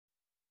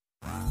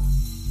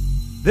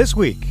This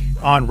week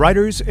on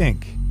Writers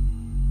Inc.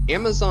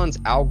 Amazon's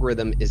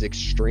algorithm is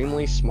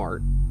extremely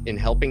smart in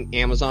helping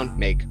Amazon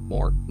make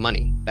more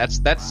money.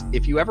 That's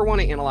if you ever want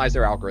to analyze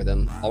their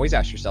algorithm, always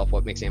ask yourself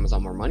what makes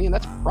Amazon more money, and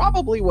that's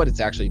probably what it's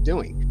actually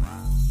doing.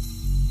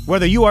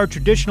 Whether you are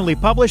traditionally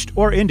published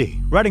or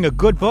indie, writing a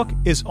good book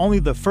is only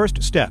the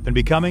first step in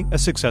becoming a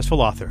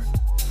successful author.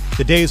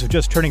 The days of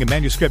just turning a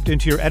manuscript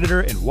into your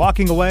editor and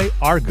walking away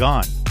are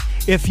gone.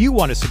 If you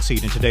want to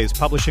succeed in today's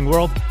publishing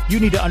world, you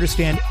need to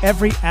understand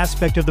every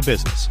aspect of the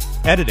business: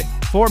 editing,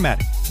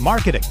 formatting,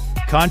 marketing,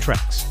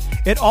 contracts.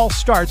 It all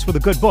starts with a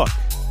good book.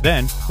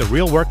 Then the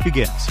real work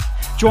begins.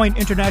 Join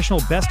international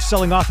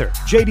best-selling author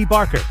J.D.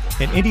 Barker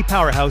and indie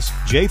powerhouse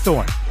Jay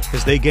Thorne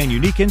as they gain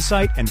unique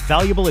insight and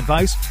valuable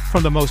advice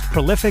from the most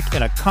prolific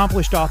and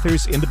accomplished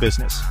authors in the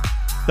business.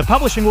 The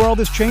publishing world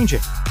is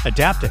changing,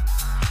 adapting.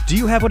 Do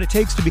you have what it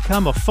takes to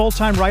become a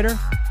full-time writer?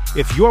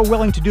 If you're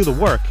willing to do the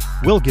work,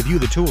 we'll give you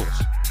the tools.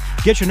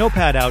 Get your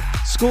notepad out.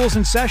 School's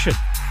in session.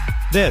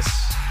 This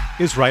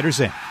is Writers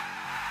Inc.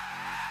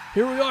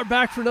 Here we are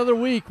back for another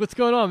week. What's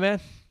going on, man?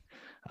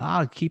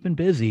 Keeping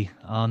busy.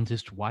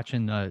 Just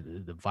watching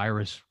the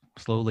virus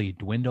slowly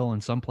dwindle in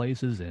some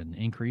places and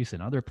increase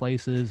in other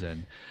places,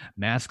 and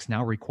masks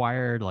now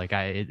required.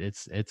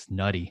 It's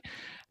nutty.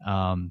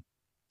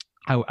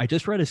 I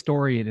just read a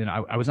story, and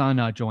I was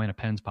on Joanna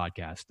Penn's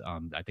podcast.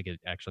 I think it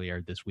actually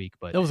aired this week.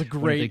 But that was a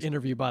great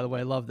interview, by the way.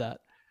 I love that.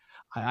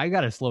 I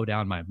got to slow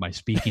down my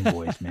speaking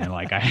voice, man.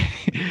 Like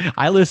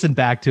I listened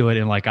back to it,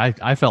 and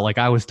I felt like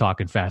I was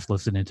talking fast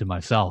listening to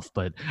myself.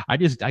 But I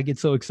get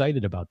so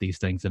excited about these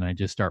things, and I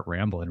just start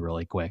rambling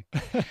really quick.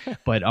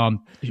 But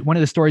one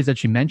of the stories that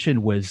she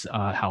mentioned was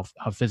how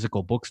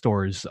physical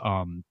bookstores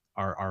are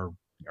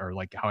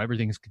like how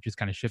everything's just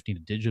kind of shifting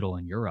to digital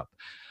in Europe.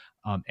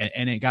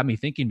 And it got me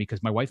thinking,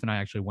 because my wife and I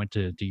actually went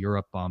to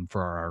Europe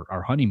for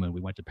our honeymoon.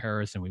 We went to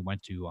Paris and we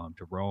went to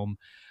Rome.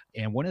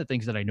 And one of the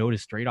things that I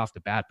noticed straight off the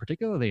bat,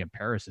 particularly in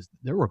Paris, is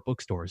there were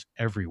bookstores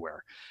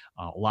everywhere.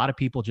 A lot of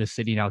people just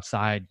sitting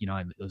outside,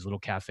 in those little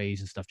cafes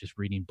and stuff, just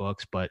reading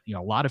books. But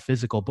a lot of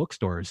physical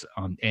bookstores.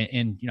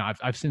 And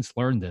I've since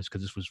learned this,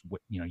 because this was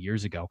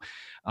years ago.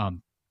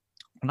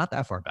 Not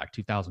that far back,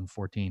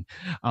 2014.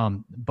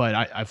 But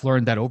I've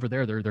learned that over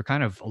there, they're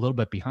kind of a little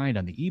bit behind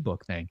on the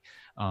ebook thing.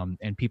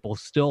 And people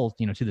still,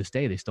 to this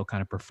day, they still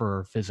kind of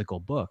prefer physical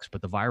books,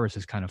 but the virus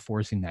is kind of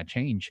forcing that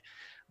change.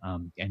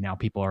 And now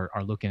people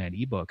are looking at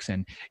ebooks,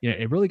 and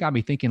it really got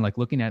me thinking,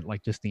 looking at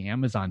just the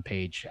Amazon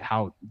page,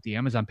 how the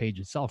Amazon page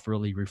itself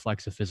really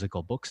reflects a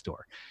physical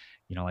bookstore.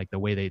 The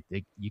way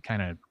you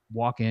kind of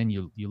walk in,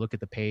 you look at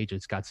the page,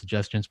 it's got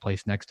suggestions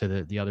placed next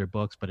to the other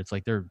books, but it's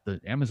like the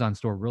Amazon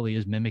store really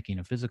is mimicking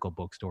a physical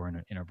bookstore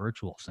in a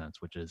virtual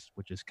sense, which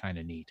is kind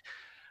of neat.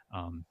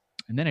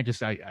 And then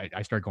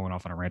I started going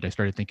off on a rant. I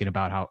started thinking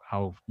about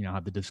how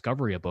the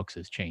discovery of books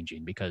is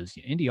changing, because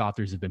indie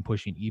authors have been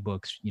pushing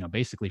ebooks,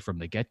 basically from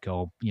the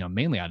get-go,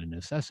 mainly out of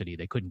necessity.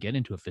 They couldn't get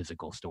into a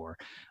physical store.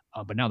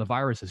 But now the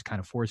virus is kind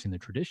of forcing the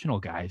traditional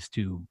guys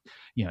to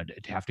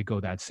have to go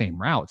that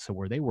same route. So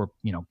where they were,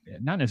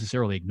 not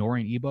necessarily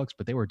ignoring ebooks,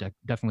 but they were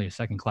definitely a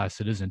second-class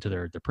citizen to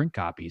their print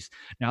copies.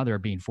 Now they're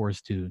being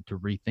forced to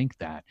rethink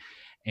that.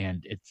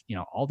 And it's,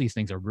 all these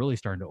things are really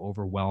starting to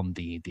overwhelm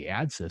the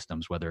ad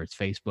systems, whether it's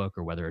Facebook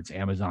or whether it's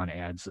Amazon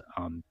ads.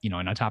 And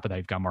on top of that,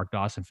 you've got Mark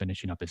Dawson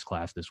finishing up his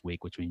class this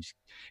week, which means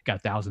you've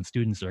got 1,000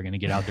 students that are going to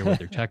get out there with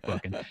their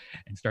checkbook and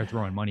start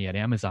throwing money at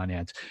Amazon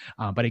ads.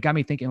 But it got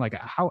me thinking,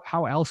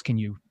 how else can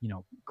you,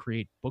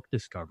 create book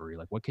discovery?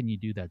 What can you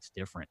do that's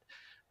different?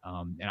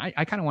 And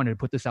I kind of wanted to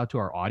put this out to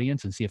our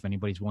audience and see if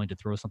anybody's willing to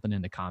throw something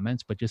in the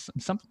comments, but just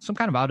some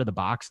kind of out of the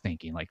box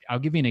thinking. I'll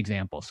give you an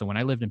example. So when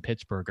I lived in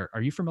Pittsburgh,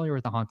 are you familiar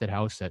with the haunted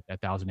house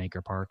at Thousand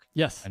Acre Park?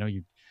 Yes. I know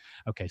you.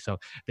 Okay, so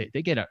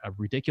they get a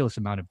ridiculous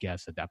amount of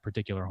guests at that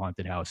particular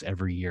haunted house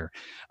every year.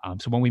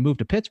 So when we moved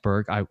to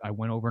Pittsburgh, I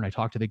went over and I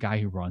talked to the guy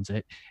who runs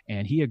it,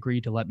 and he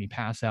agreed to let me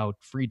pass out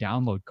free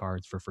download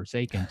cards for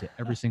Forsaken to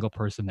every single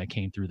person that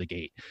came through the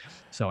gate.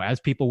 So as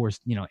people were,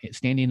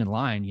 standing in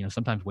line,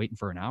 sometimes waiting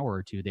for an hour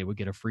or two, they would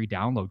get a free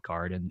download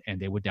card,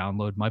 and they would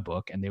download my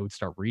book, and they would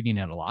start reading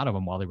it, a lot of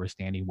them while they were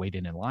standing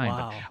waiting in line.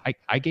 Wow. But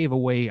I gave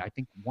away, I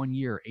think one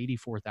year,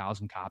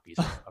 84,000 copies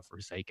of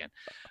Forsaken.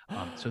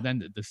 So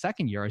then the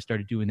second year I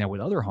started doing that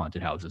with other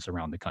haunted houses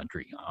around the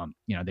country.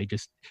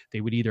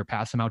 They would either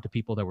pass them out to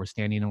people that were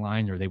standing in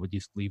line, or they would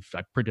just leave.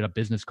 I printed up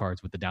business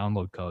cards with the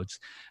download codes,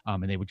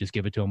 and they would just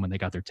give it to them when they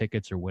got their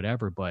tickets or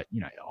whatever. But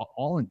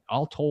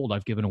all told,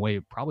 I've given away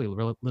probably a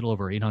little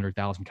over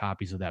 800,000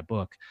 copies of that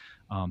book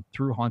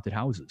through haunted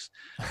houses,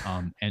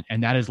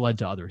 and that has led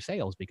to other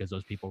sales, because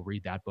those people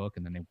read that book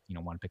and then they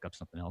want to pick up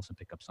something else and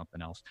pick up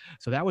something else.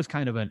 So that was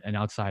kind of an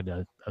outside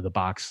of the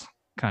box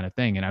kind of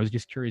thing. And I was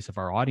just curious if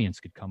our audience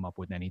could come up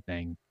with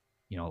anything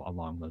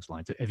along those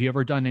lines. Have you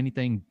ever done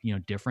anything,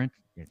 different,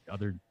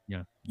 other,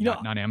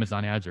 not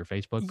Amazon ads or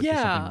Facebook, but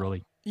just something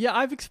really? Yeah,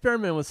 I've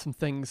experimented with some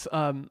things.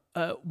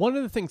 One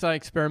of the things I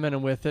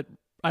experimented with that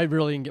I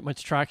really didn't get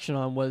much traction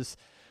on was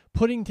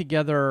putting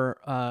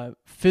together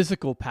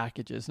physical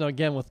packages. Now,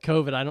 again, with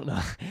COVID, I don't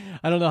know.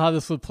 I don't know how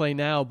this would play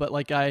now, but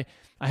like I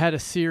had a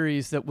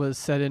series that was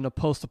set in a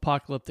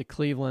post-apocalyptic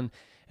Cleveland,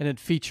 and it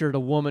featured a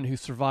woman who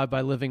survived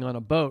by living on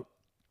a boat.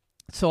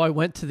 So I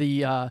went to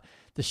the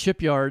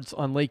shipyards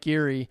on Lake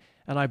Erie,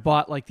 and I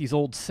bought like these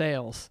old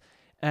sails,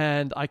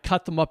 and I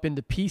cut them up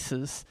into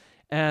pieces,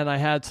 and I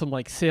had some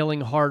like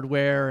sailing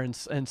hardware and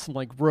some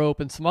like rope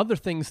and some other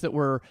things that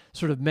were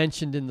sort of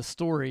mentioned in the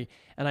story,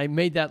 and I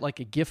made that like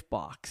a gift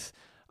box.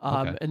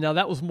 Okay. And now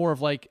that was more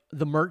of like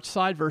the merch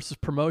side versus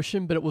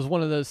promotion, but it was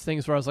one of those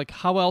things where I was like,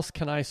 how else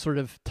can I sort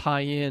of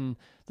tie in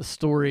the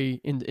story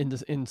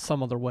in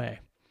some other way?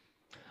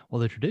 Well,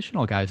 the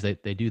traditional guys,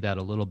 they do that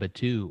a little bit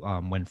too.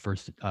 When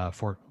Fourth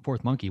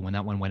Monkey, when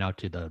that one went out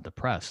to the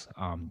press,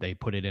 they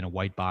put it in a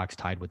white box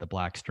tied with a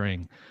black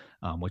string,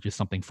 which is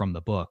something from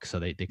the book. So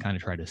they kind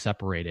of tried to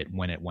separate it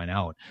when it went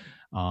out.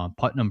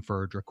 Putnam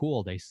for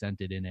Dracul, they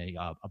sent it in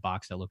a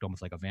box that looked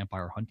almost like a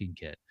vampire hunting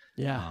kit.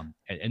 Yeah.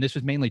 And this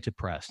was mainly to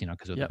press,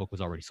 because the book was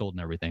already sold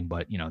and everything.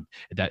 But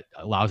that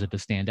allows it to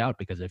stand out,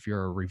 because if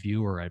you're a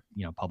reviewer at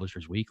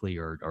Publishers Weekly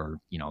or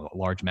a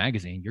large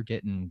magazine, you're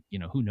getting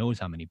who knows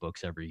how many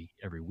books every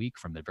week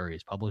from the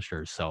various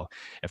publishers. So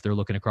if they're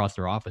looking across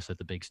their office at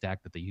the big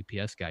stack that the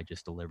UPS guy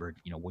just delivered,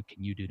 what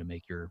can you do to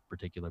make your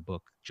particular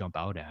book jump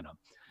out at them?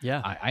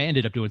 Yeah. I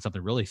ended up doing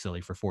something really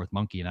silly for Fourth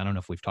Monkey, and I don't know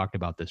if we've talked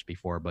about this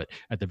before, but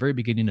at the very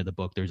beginning of the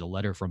book, there's a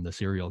letter from the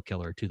serial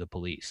killer to the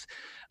police.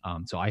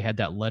 So I had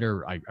that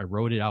letter, I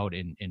wrote it out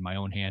in my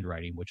own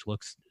handwriting, which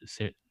looks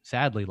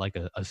sadly like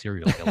a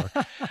serial killer.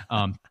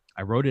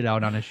 I wrote it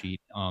out on a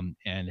sheet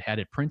and had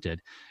it printed.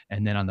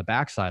 And then on the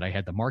backside, I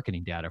had the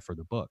marketing data for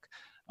the book.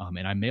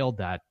 And I mailed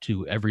that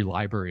to every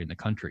library in the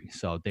country.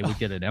 So they would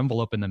get an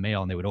envelope in the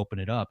mail and they would open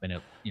it up, and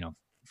it,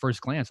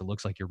 first glance, it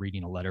looks like you're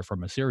reading a letter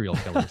from a serial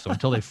killer. So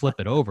until they flip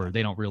it over,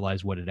 they don't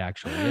realize what it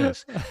actually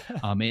is.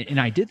 And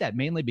I did that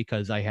mainly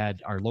because I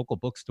had our local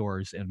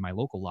bookstores and my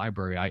local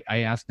library. I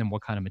asked them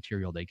what kind of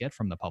material they get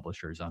from the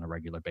publishers on a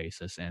regular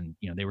basis. And,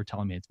 they were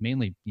telling me it's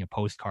mainly,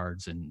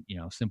 postcards and,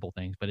 simple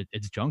things, but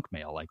it's junk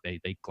mail. Like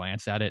they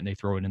glance at it and they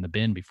throw it in the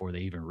bin before they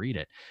even read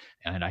it.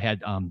 And I had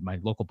my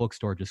local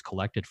bookstore just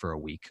collected for a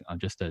week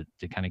just to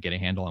kind of get a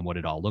handle on what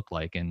it all looked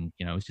like. And,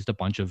 it was just a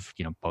bunch of,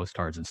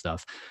 postcards and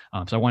stuff.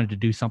 So I wanted to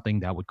do something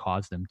that would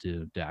cause them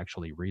to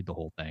actually read the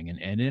whole thing. And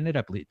it ended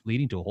up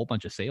leading to a whole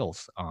bunch of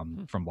sales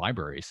from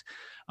libraries.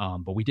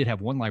 But we did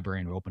have one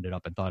librarian who opened it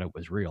up and thought it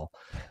was real.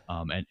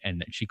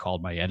 And she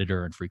called my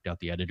editor and freaked out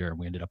the editor, and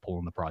we ended up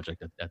pulling the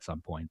project at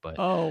some point. But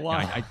oh,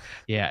 wow.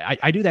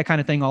 I do that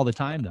kind of thing all the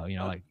time though.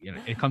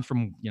 It comes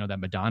from, that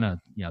Madonna,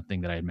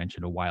 thing that I had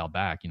mentioned a while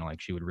back. Like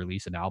she would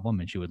release an album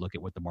and she would look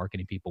at what the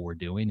marketing people were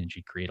doing and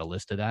she'd create a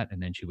list of that.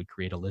 And then she would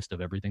create a list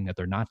of everything that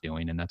they're not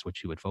doing. And that's what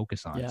she would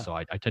focus on. Yeah. So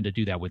I tend to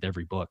do that with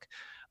every book.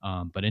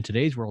 But in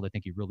today's world, I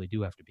think you really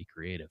do have to be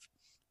creative.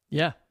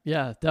 Yeah,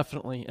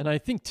 definitely. And I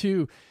think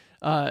too,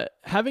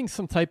 having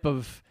some type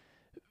of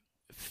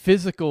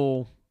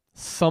physical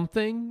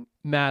something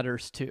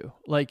matters too.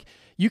 Like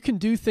you can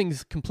do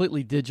things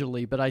completely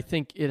digitally, but I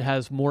think it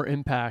has more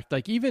impact.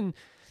 Like even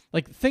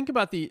like think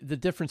about the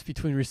difference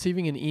between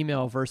receiving an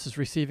email versus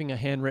receiving a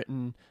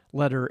handwritten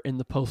letter in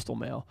the postal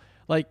mail.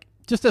 Like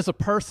just as a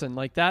person,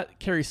 like that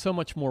carries so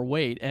much more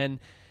weight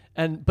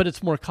but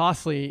it's more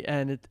costly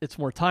and it's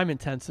more time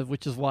intensive,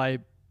 which is why,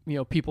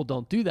 people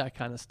don't do that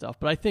kind of stuff.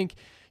 But I think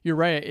you're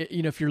right.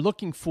 If you're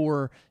looking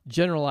for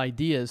general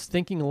ideas,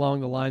 thinking along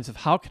the lines of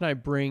how can I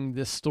bring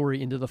this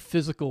story into the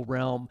physical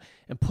realm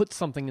and put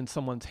something in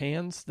someone's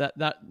hands,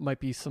 that might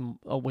be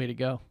a way to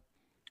go.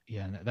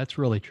 Yeah, that's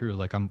really true.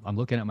 Like I'm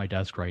looking at my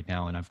desk right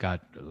now, and I've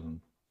got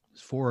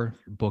 4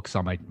 books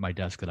on my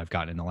desk that I've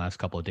gotten in the last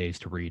couple of days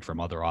to read from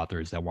other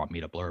authors that want me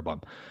to blurb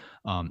them.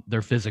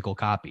 They're physical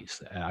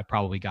copies. I've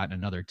probably gotten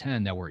another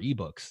 10 that were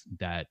ebooks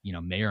that,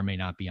 may or may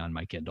not be on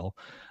my Kindle.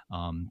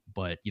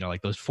 But,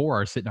 like those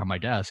 4 are sitting on my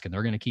desk and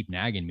they're going to keep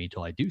nagging me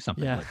till I do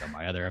something with them.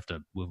 I either have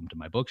to move them to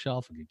my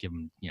bookshelf and give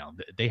them,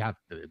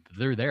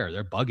 they're there.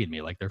 They're bugging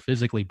me. Like they're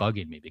physically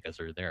bugging me because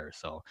they're there.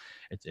 So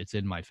it's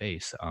in my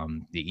face.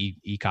 The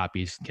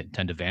e-copies can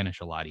tend to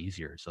vanish a lot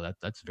easier. So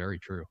that's very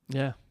true.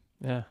 Yeah.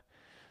 Yeah.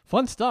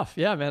 Fun stuff.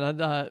 Yeah, man.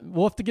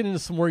 We'll have to get into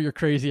some more of your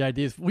crazy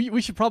ideas. We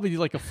should probably do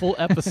like a full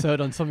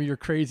episode on some of your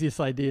craziest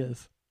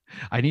ideas.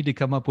 I need to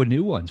come up with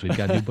new ones. We've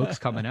got new books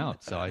coming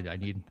out. So I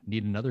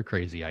need another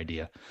crazy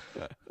idea.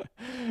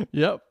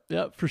 Yep,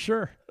 for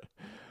sure.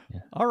 Yeah.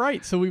 All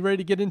right. So we ready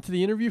to get into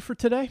the interview for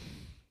today?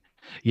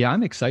 Yeah,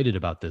 I'm excited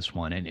about this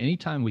one. And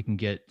anytime we can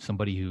get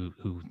somebody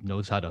who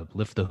knows how to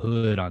lift the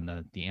hood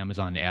on the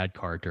Amazon ad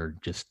cart or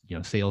just,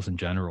 sales in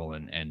general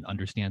and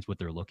understands what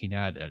they're looking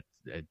at,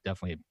 it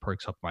definitely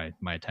perks up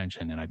my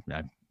attention. And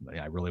I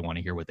I really want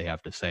to hear what they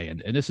have to say.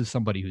 And this is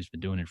somebody who's been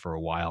doing it for a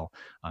while.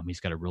 He's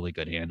got a really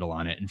good handle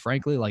on it. And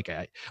frankly,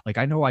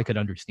 I know I could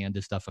understand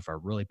this stuff if I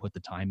really put the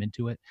time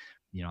into it.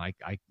 You know,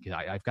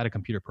 I've got a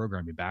computer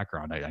programming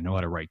background. I know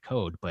how to write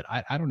code, but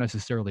I don't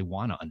necessarily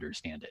want to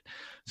understand it.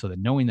 So that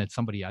knowing that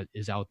somebody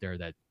is out there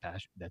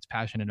that's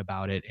passionate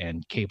about it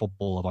and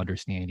capable of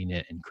understanding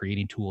it and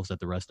creating tools that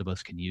the rest of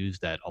us can use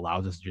that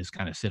allows us to just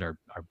kind of sit our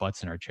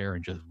butts in our chair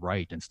and just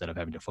write instead of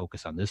having to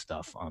focus on this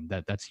stuff,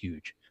 that's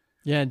huge.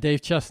 Yeah, and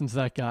Dave Chesson's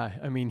that guy.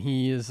 I mean,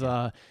 he is,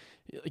 like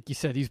you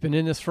said, he's been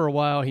in this for a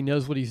while. He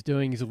knows what he's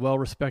doing. He's a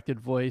well-respected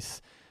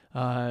voice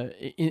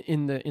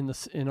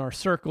in our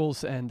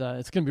circles, and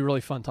it's going to be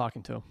really fun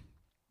talking to him.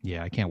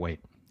 Yeah, I can't wait.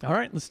 All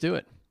right, let's do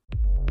it.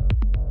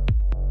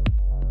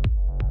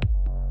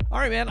 All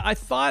right, man. I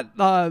thought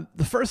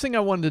the first thing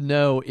I wanted to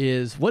know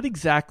is what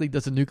exactly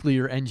does a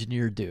nuclear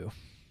engineer do?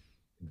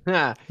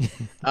 Well,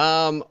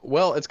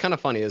 it's kind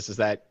of funny is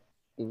that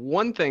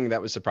one thing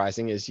that was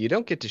surprising is you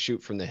don't get to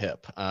shoot from the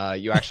hip.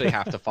 You actually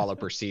have to follow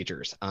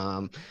procedures.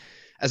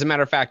 As a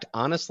matter of fact,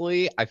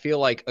 honestly, I feel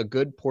like a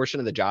good portion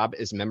of the job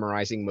is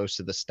memorizing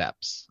most of the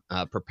steps,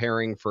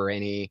 preparing for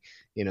any,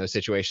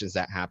 situations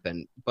that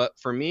happen. But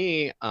for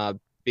me,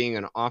 being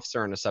an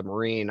officer on a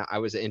submarine, I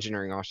was an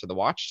engineering officer of the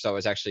watch. So I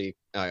was actually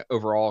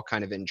overall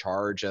kind of in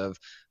charge of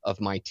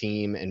my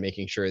team and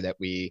making sure that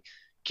we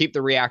keep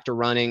the reactor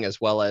running as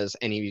well as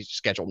any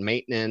scheduled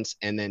maintenance,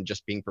 and then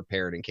just being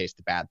prepared in case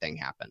the bad thing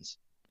happens.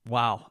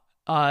 Wow.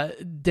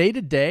 Day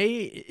to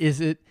day,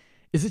 is it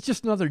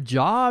just another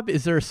job?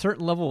 Is there a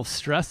certain level of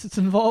stress that's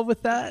involved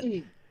with that?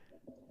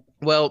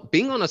 Well,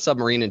 being on a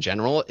submarine in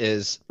general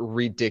is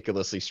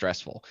ridiculously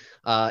stressful.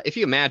 If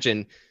you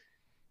imagine,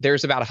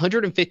 there's about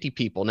 150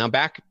 people. Now,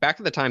 back at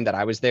the time that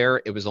I was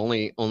there, it was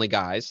only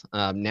guys.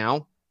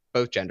 Now,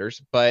 both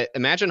genders. But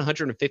imagine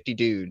 150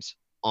 dudes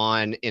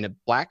in a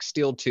black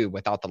steel tube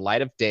without the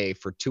light of day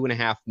for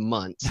 2.5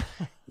 months,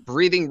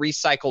 breathing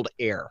recycled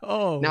air.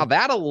 Oh, now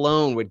that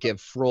alone would give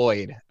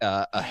Freud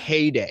a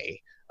heyday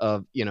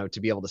of, to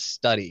be able to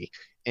study.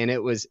 And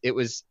it was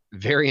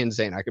very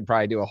insane. I could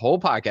probably do a whole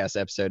podcast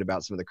episode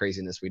about some of the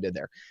craziness we did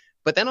there.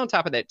 But then on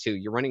top of that too,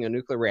 you're running a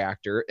nuclear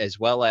reactor, as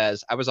well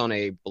as I was on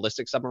a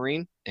ballistic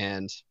submarine,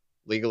 and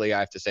legally I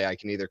have to say I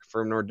can neither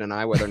confirm nor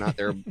deny whether or not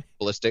there are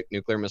ballistic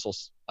nuclear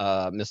missiles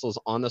on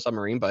the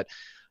submarine. But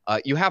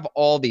you have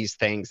all these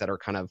things that are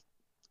kind of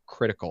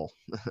critical,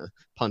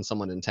 pun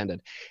someone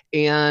intended.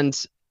 And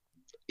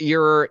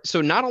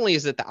so not only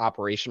is it the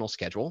operational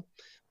schedule,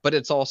 but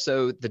it's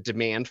also the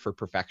demand for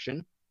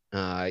perfection.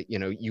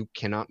 You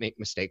cannot make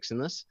mistakes in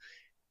this.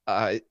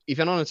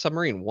 Even on a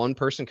submarine, one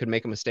person could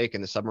make a mistake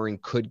and the submarine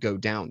could go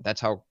down.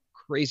 That's how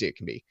crazy it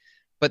can be.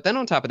 But then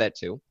on top of that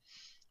too,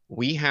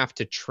 we have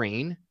to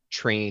train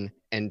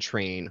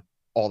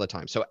all the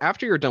time. So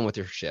after you're done with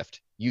your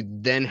shift, you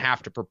then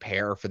have to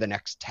prepare for the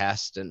next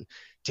test and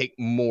take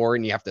more,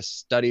 and you have to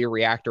study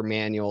reactor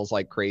manuals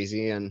like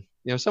crazy. And,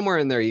 somewhere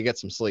in there you get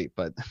some sleep,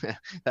 but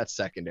that's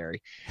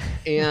secondary.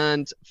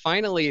 And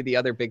finally, the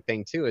other big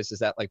thing too is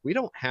that like, we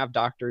don't have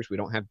doctors, we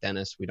don't have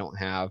dentists, we don't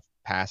have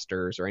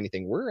pastors or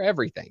anything. We're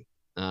everything.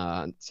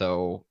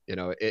 So,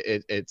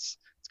 it's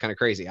kind of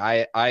crazy.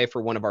 I,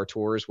 for one of our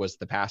tours, was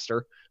the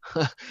pastor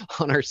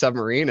on our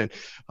submarine. And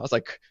I was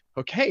like,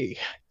 okay,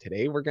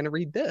 today we're going to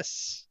read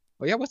this.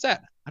 Oh yeah, what's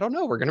that? I don't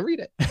know. We're going to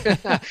read it.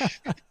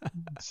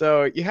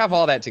 So you have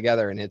all that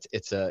together, and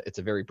it's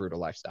a very brutal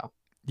lifestyle.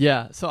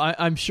 Yeah. So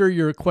I'm sure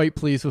you're quite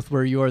pleased with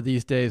where you are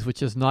these days,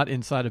 which is not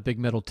inside a big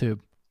metal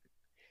tube.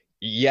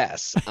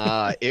 Yes.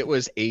 It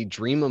was a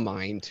dream of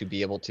mine to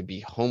be able to be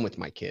home with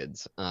my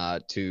kids,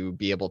 to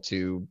be able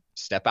to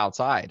step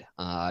outside,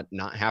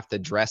 not have to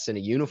dress in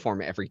a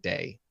uniform every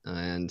day,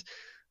 and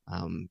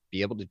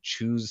be able to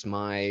choose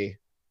my,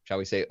 shall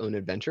we say, own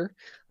adventure.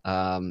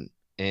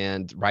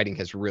 And writing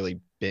has really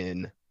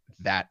been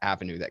that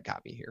avenue that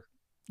got me here.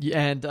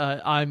 Yeah, and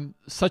I'm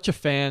such a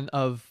fan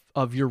of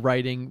your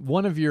writing.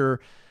 One of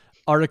your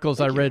articles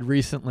I read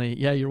recently.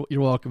 Yeah, you're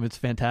welcome. It's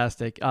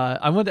fantastic.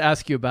 I wanted to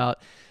ask you about,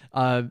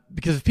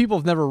 because if people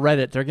have never read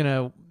it,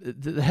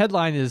 the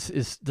headline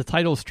is the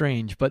title is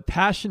strange, but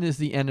passion is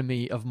the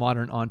enemy of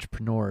modern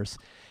entrepreneurs.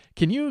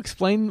 Can you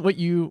explain what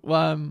you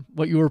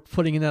were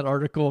putting in that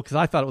article? Because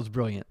I thought it was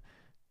brilliant.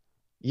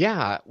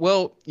 Yeah,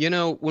 well,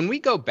 when we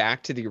go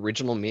back to the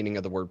original meaning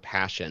of the word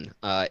passion,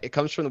 it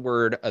comes from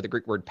the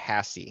Greek word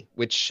passi,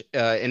 which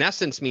in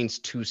essence means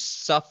to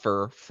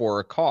suffer for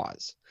a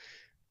cause.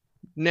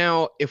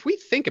 Now, if we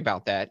think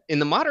about that in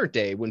the modern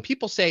day, when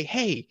people say,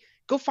 hey,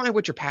 go find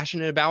what you're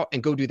passionate about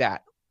and go do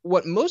that,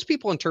 what most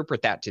people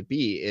interpret that to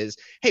be is,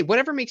 hey,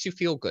 whatever makes you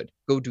feel good,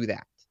 go do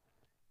that.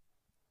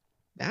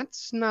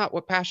 That's not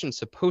what passion's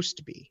supposed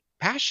to be.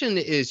 Passion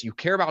is you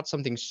care about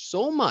something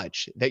so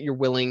much that you're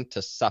willing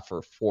to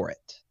suffer for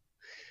it.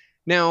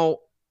 Now,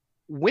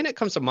 when it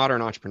comes to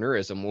modern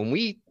entrepreneurism, when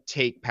we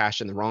take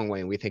passion the wrong way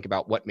and we think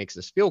about what makes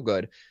us feel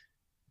good,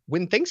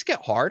 when things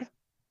get hard,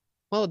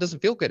 well, it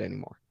doesn't feel good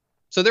anymore.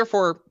 So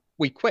therefore,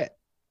 we quit.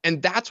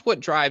 And that's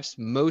what drives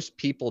most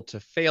people to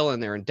fail in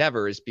their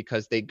endeavors,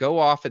 because they go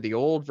off of the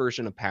old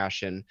version of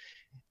passion.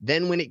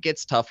 Then when it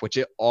gets tough, which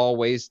it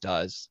always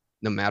does,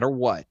 no matter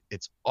what,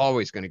 it's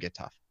always going to get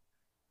tough.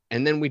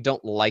 And then we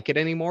don't like it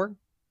anymore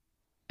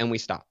and we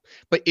stop.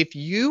 But if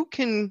you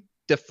can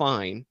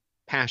define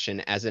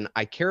passion as in,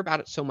 I care about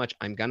it so much,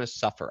 I'm going to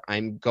suffer,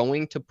 I'm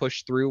going to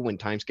push through when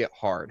times get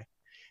hard,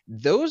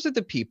 those are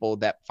the people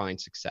that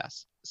find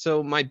success.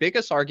 So my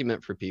biggest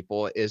argument for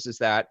people is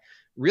that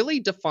really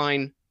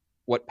define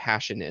what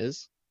passion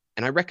is.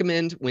 And I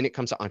recommend when it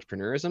comes to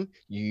entrepreneurism,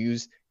 you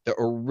use the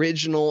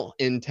original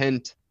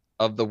intent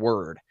of the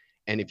word.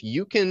 And if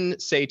you can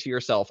say to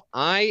yourself,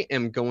 I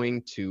am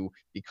going to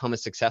become a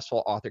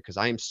successful author because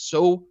I am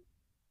so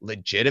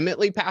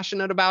legitimately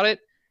passionate about it,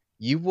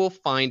 you will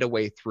find a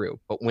way through.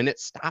 But when it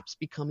stops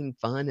becoming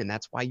fun, and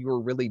that's why you were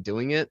really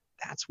doing it,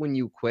 that's when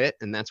you quit.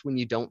 And that's when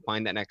you don't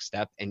find that next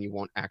step and you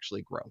won't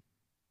actually grow.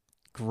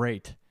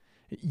 Great.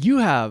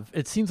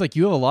 It seems like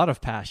you have a lot of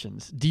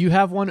passions. Do you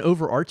have one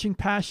overarching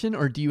passion,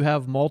 or do you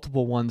have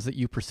multiple ones that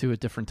you pursue at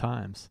different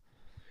times?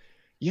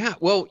 Yeah,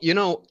 well,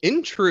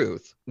 in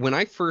truth, when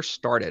I first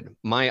started,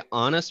 my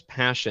honest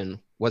passion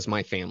was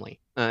my family.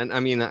 And I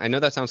mean, I know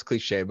that sounds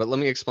cliche, but let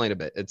me explain a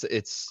bit.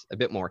 It's a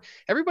bit more.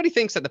 Everybody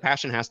thinks that the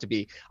passion has to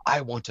be,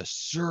 I want to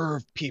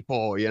serve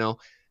people,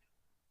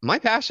 My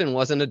passion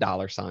wasn't a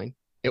dollar sign.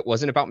 It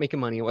wasn't about making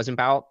money. It wasn't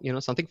about,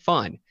 something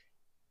fun.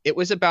 It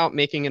was about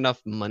making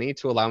enough money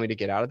to allow me to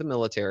get out of the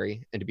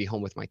military and to be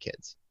home with my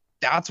kids.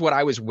 That's what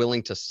I was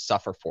willing to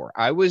suffer for.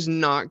 I was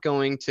not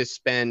going to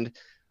spend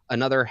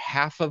another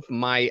half of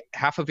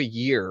a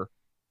year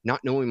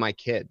not knowing my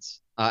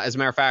kids. As a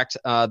matter of fact,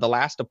 the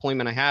last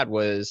deployment I had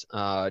was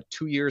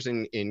 2 years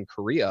in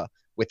Korea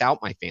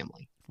without my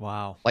family.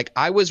 Wow. Like,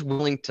 I was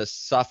willing to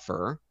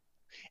suffer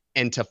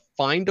and to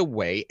find a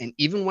way. And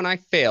even when I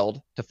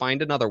failed, to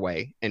find another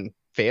way, and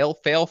fail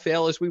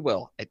as we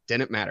will, it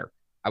didn't matter.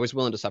 I was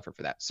willing to suffer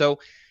for that. So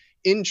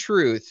in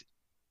truth,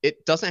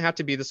 it doesn't have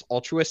to be this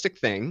altruistic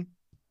thing.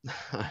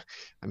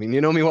 I mean,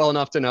 you know me well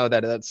enough to know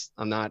that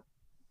I'm not,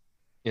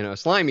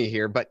 slimy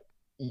here, but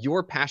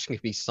your passion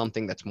can be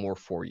something that's more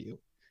for you.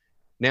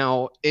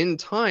 Now, in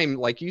time,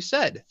 like you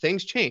said,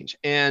 things change.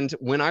 And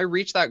when I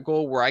reached that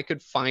goal where I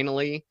could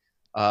finally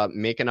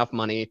make enough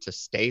money to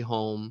stay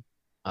home,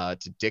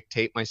 to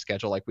dictate my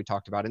schedule, like we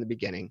talked about in the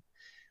beginning,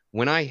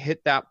 when I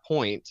hit that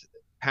point,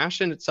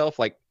 passion itself,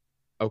 like,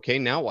 okay,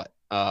 now what?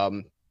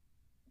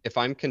 If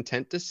I'm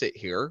content to sit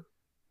here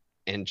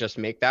and just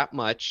make that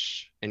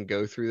much and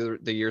go through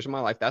the years of my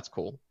life, that's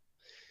cool.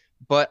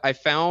 But I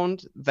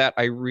found that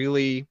I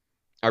really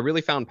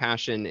found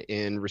passion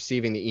in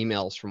receiving the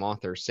emails from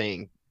authors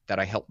saying that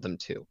I helped them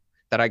too,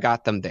 that I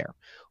got them there,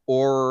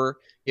 or,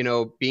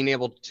 being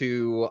able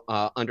to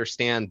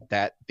understand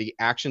that the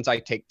actions I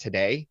take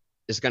today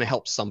is going to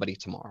help somebody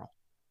tomorrow.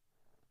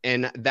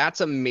 And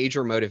that's a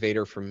major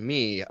motivator for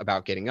me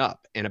about getting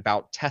up and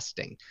about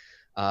testing,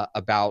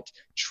 about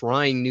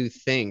trying new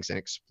things and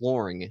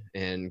exploring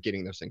and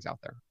getting those things out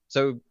there.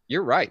 So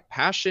you're right.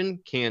 Passion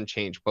can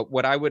change. But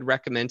what I would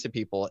recommend to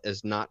people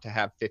is not to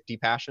have 50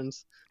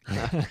 passions,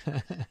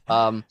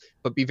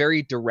 but be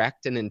very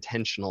direct and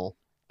intentional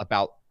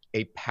about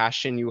a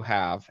passion you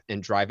have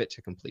and drive it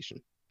to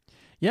completion.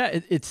 Yeah,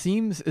 it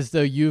seems as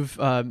though you've,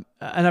 and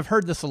I've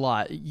heard this a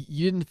lot,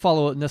 you didn't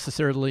follow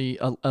necessarily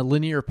a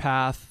linear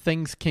path.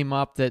 Things came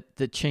up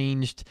that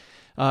changed.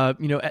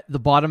 The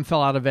bottom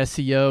fell out of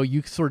SEO.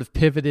 You sort of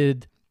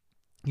pivoted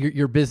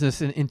your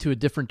business into a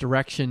different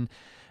direction.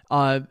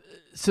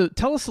 So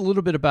tell us a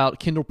little bit about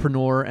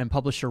Kindlepreneur and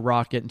Publisher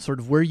Rocket and sort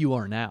of where you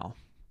are now.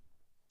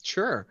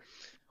 Sure.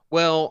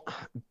 Well,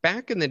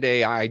 back in the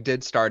day, I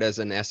did start as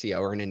an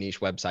SEO or a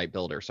niche website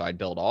builder. So I'd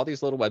build all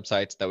these little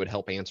websites that would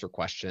help answer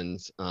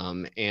questions.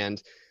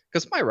 And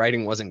because my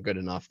writing wasn't good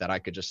enough that I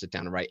could just sit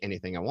down and write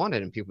anything I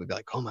wanted. And people would be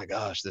like, oh my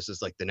gosh, this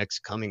is like the next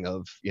coming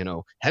of,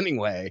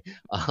 Hemingway.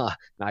 Not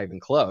even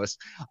close.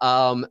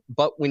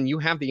 But when you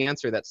have the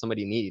answer that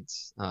somebody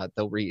needs,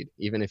 they'll read,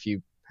 even if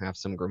you have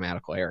some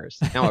grammatical errors.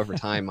 Now, over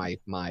time,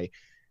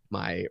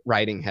 my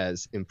writing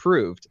has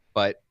improved.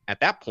 But at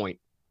that point,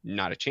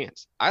 not a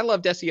chance. I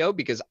loved SEO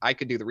because I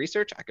could do the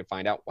research. I could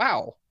find out,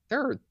 wow,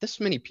 there are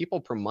this many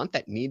people per month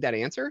that need that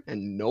answer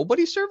and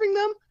nobody's serving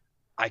them.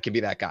 I could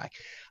be that guy.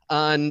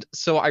 And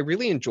so I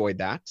really enjoyed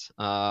that.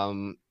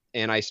 And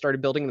I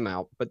started building them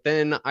out. But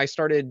then I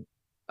started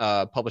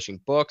publishing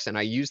books, and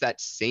I used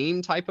that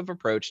same type of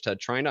approach to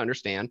trying to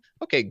understand,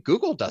 okay,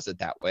 Google does it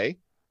that way.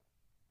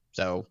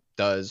 So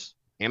does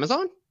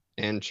Amazon?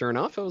 And sure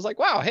enough, it was like,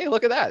 wow, hey,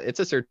 look at that. It's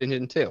a search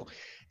engine too.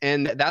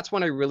 And that's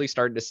when I really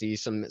started to see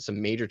some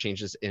major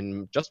changes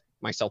in just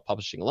my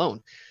self-publishing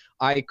alone.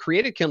 I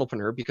created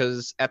Kindlepreneur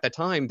because at the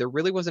time, there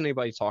really wasn't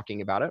anybody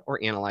talking about it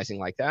or analyzing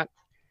like that.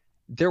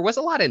 There was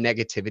a lot of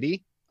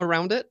negativity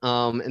around it.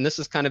 And this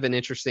is kind of an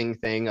interesting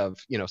thing of,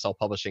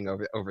 self-publishing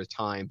over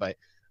time. But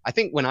I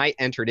think when I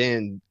entered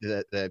in,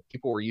 the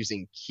people were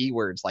using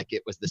keywords like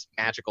it was this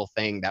magical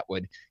thing that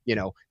would,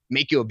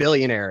 make you a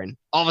billionaire. And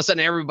all of a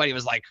sudden everybody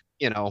was like,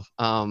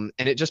 and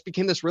it just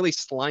became this really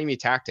slimy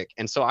tactic.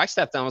 And so I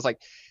stepped down, I was like,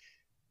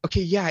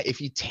 okay, yeah, if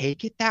you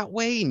take it that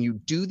way and you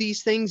do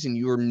these things and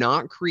you're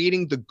not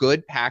creating the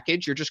good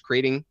package, you're just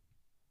creating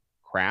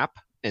crap.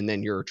 And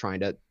then you're trying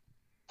to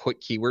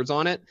put keywords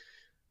on it.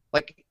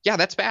 Like, yeah,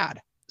 that's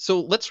bad. So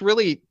let's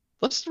really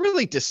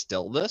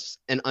distill this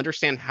and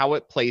understand how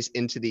it plays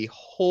into the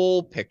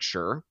whole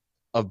picture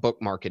of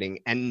book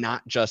marketing, and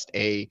not just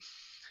a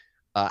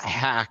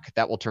hack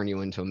that will turn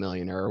you into a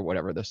millionaire or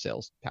whatever the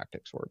sales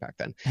tactics were back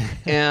then.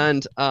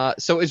 And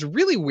so it's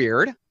really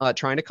weird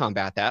trying to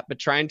combat that, but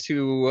trying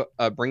to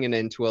bring it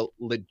into a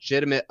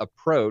legitimate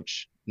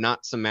approach,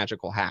 not some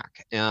magical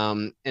hack.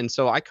 And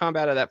so I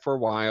combated that for a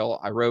while.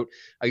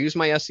 I used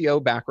my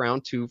SEO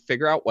background to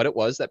figure out what it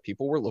was that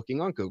people were looking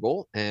on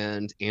Google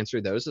and answer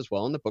those as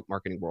well in the book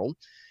marketing world.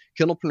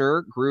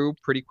 Kindlepreneur grew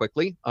pretty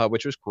quickly,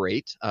 which was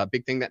great. A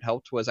big thing that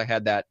helped was I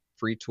had that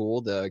free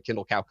tool, the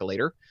Kindle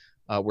calculator,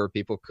 where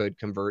people could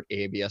convert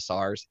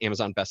ABSRs,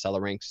 Amazon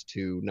bestseller ranks,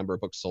 to number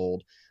of books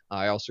sold.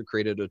 I also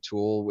created a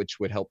tool which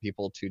would help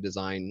people to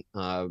design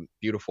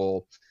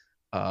beautiful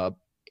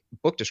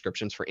book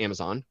descriptions for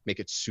Amazon, make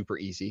it super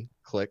easy.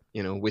 Click,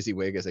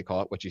 WYSIWYG as they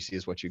call it. What you see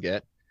is what you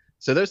get.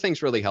 So those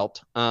things really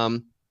helped.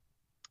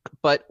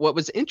 But what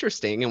was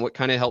interesting and what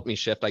kind of helped me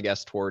shift, I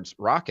guess, towards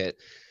Rocket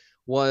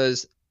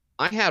was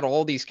I had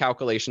all these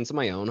calculations of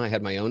my own. I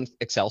had my own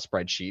Excel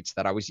spreadsheets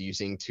that I was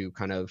using to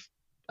kind of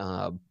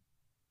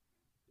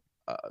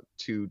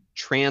to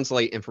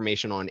translate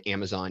information on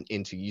Amazon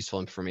into useful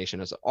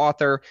information as an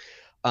author.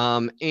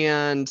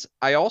 And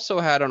I also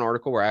had an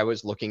article where I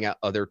was looking at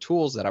other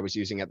tools that I was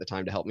using at the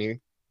time to help me.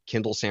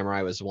 Kindle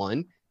Samurai was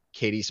one,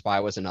 KD Spy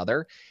was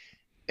another.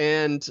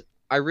 And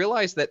I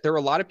realized that there were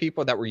a lot of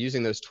people that were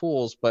using those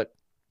tools, but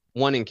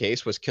one in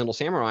case was Kindle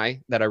Samurai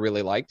that I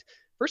really liked.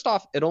 First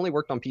off, it only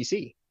worked on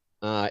PC.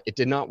 It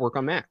did not work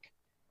on Mac.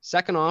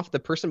 Second off, the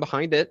person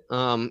behind it,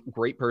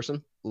 great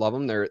person, love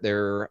them.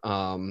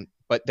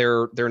 But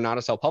they're not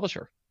a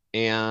self-publisher.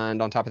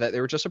 And on top of that, they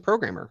were just a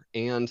programmer,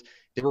 and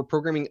they were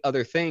programming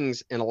other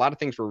things, and a lot of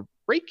things were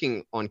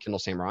breaking on Kindle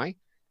Samurai,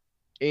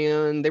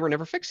 and they were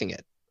never fixing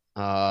it.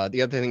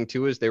 The other thing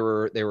too is they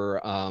were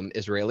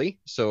Israeli,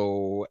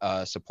 so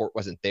support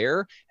wasn't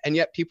there, and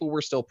yet people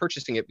were still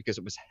purchasing it because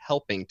it was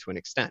helping to an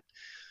extent.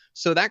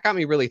 So that got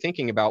me really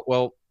thinking about,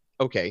 well,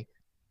 okay,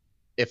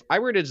 if I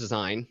were to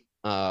design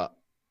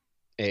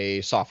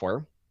a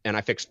software and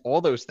I fixed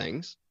all those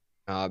things,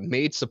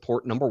 made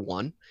support number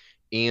one,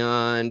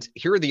 and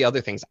here are the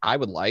other things I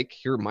would like.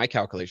 Here are my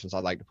calculations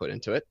I'd like to put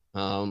into it.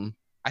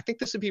 I think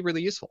this would be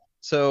really useful.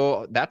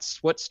 So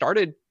that's what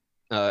started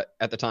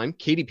at the time,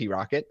 KDP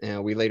Rocket.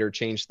 We later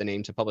changed the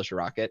name to Publisher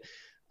Rocket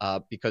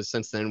because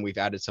since then we've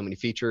added so many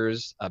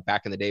features.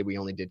 Back in the day, we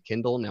only did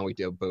Kindle. Now we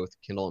do both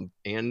Kindle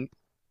and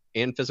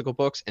physical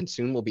books, and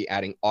soon we'll be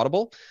adding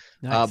Audible.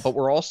 Nice. But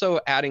we're also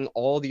adding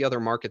all the other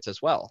markets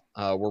as well.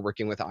 We're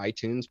working with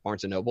iTunes,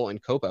 Barnes & Noble,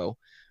 and Kobo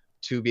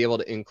to be able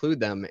to include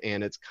them.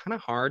 And it's kind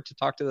of hard to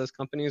talk to those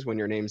companies when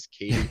your name's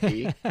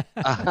KDP.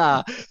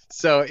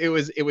 So it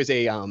was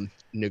a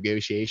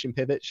negotiation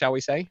pivot, shall we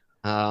say.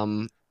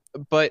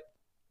 But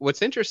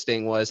what's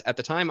interesting was at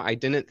the time, I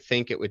didn't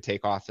think it would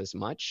take off as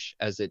much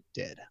as it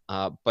did.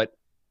 But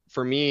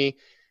for me,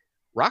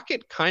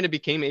 Rocket kind of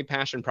became a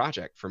passion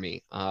project for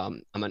me.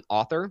 I'm an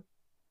author.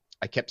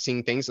 I kept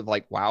seeing things of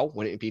like, wow,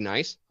 wouldn't it be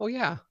nice? Oh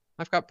yeah,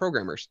 I've got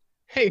programmers.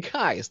 Hey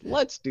guys,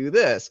 let's do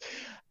this.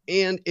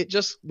 And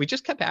we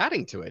just kept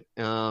adding to it.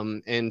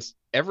 And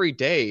every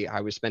day I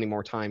was spending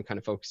more time kind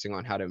of focusing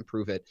on how to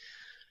improve it.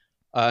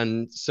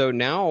 And so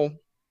now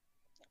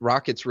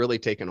Rocket's really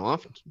taken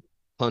off,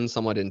 pun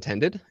somewhat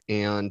intended.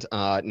 And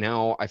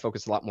now I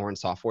focus a lot more on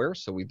software.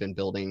 So we've been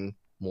building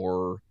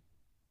more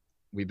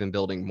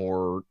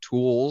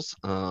tools.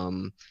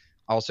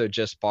 Also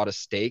just bought a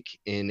stake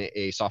in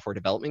a software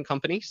development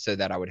company so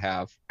that I would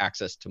have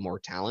access to more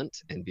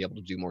talent and be able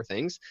to do more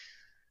things.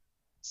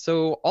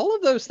 So all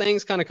of those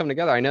things kind of come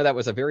together. I know that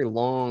was a very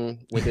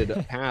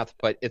long-winded path,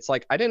 but it's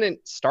like I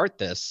didn't start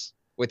this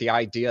with the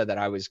idea that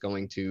I was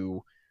going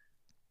to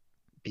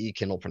be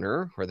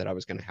Kindlepreneur or that I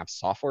was going to have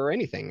software or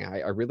anything.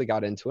 I really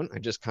got into it. I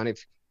just kind of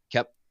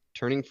kept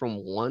turning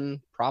from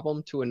one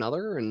problem to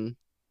another, and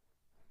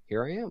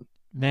here I am.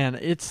 Man,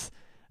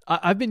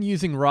 I've been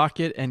using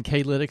Rocket and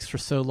Klytics for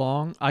so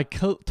long. I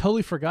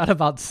totally forgot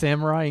about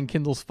Samurai and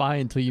Kindle Spy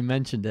until you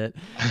mentioned it.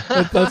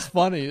 That's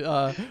funny.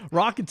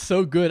 Rocket's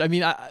so good. I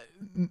mean,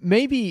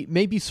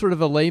 maybe sort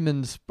of a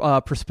layman's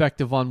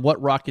perspective on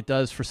what Rocket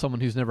does for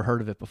someone who's never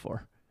heard of it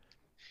before.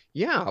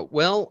 Yeah,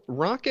 well,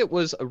 Rocket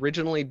was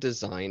originally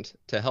designed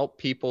to help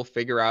people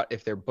figure out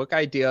if their book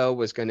idea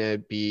was going to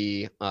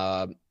be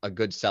a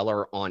good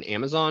seller on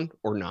Amazon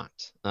or not.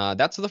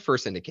 That's the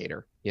first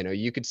indicator.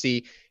 You could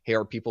see, hey,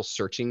 are people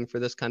searching for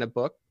this kind of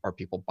book? Are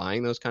people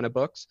buying those kind of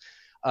books?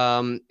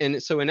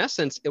 And so in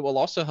essence, it will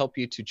also help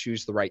you to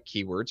choose the right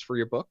keywords for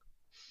your book.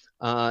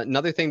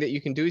 Another thing that you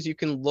can do is you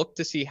can look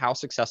to see how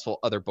successful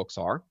other books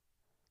are.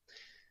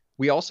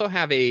 We also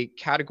have a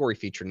category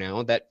feature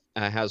now that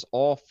has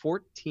all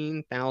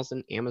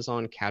 14,000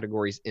 Amazon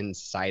categories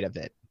inside of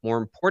it. More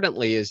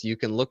importantly is you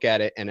can look at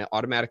it and it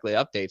automatically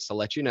updates to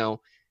let you know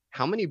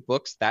how many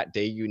books that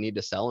day you need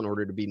to sell in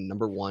order to be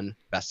 #1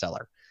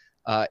 bestseller.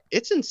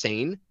 It's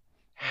insane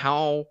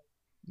how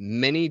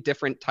many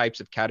different types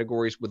of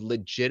categories would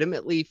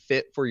legitimately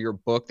fit for your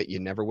book that you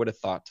never would have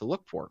thought to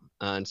look for.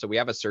 And so we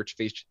have a search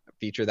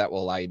feature that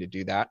will allow you to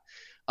do that.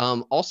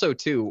 Also,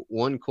 too,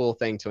 one cool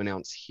thing to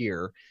announce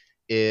here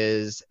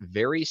is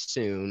very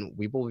soon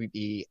we will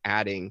be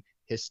adding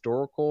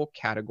historical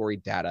category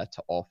data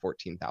to all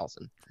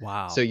 14,000.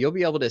 Wow. So you'll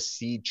be able to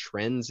see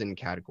trends in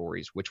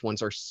categories, which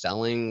ones are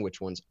selling, which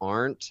ones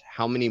aren't,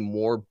 how many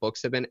more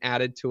books have been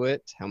added to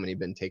it, how many have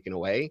been taken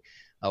away.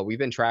 We've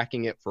been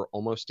tracking it for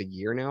almost a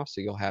year now,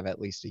 so you'll have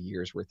at least a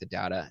year's worth of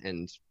data.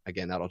 And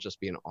again, that'll just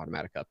be an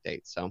automatic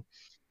update. So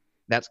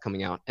that's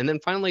coming out. And then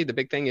finally, the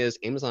big thing is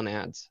Amazon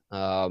ads.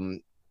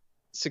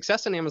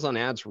 Success in Amazon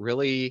ads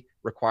really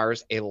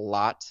requires a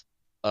lot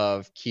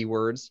of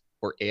keywords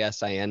or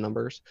ASIN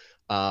numbers,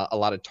 a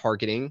lot of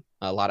targeting,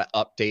 a lot of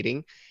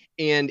updating.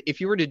 And if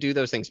you were to do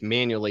those things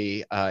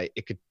manually,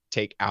 it could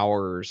take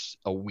hours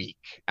a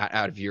week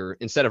out of your,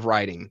 instead of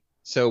writing.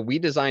 So we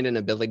designed an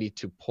ability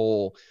to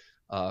pull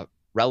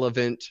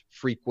relevant,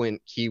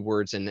 frequent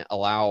keywords and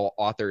allow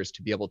authors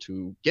to be able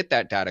to get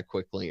that data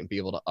quickly and be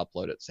able to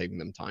upload it, saving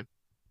them time.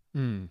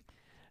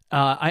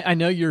 I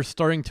know you're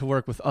starting to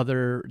work with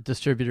other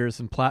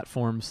distributors and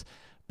platforms,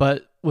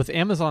 but with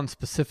Amazon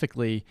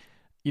specifically,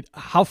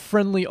 how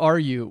friendly are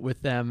you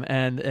with them,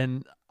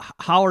 and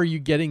how are you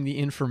getting the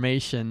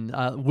information?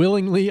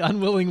 Willingly,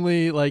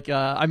 unwillingly?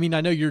 I mean,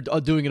 I know you're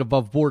doing it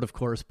above board, of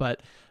course,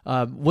 but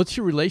what's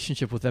your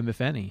relationship with them, if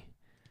any?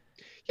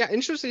 Yeah,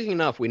 interesting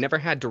enough, we never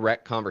had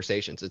direct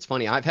conversations. It's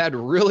funny, I've had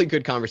really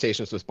good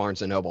conversations with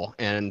Barnes & Noble,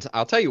 and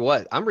I'll tell you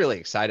what, I'm really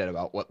excited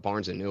about what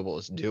Barnes & Noble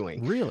is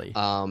doing. Really?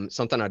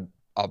 Something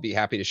I'll be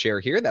happy to share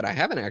here that I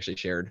haven't actually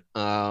shared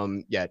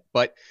yet.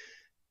 But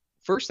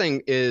first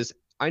thing is,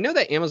 I know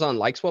that Amazon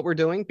likes what we're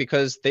doing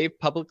because they've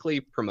publicly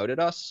promoted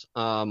us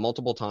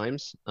multiple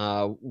times.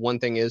 One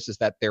thing is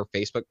that their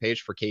Facebook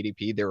page for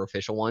KDP, their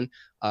official one,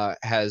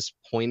 has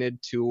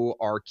pointed to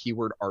our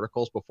keyword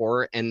articles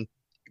before and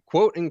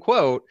quote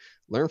unquote,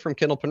 learn from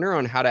Kindlepreneur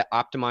on how to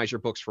optimize your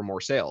books for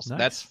more sales. Nice.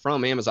 That's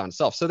from Amazon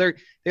itself. So they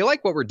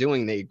like what we're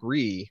doing. They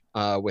agree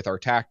with our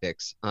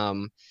tactics.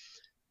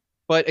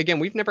 But again,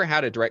 we've never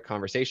had a direct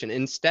conversation.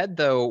 Instead,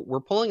 though,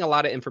 we're pulling a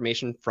lot of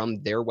information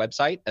from their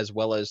website as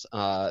well as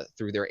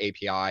through their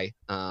API.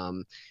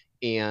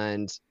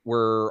 And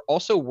we're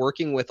also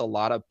working with a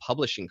lot of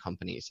publishing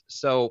companies.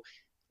 So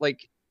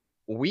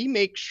we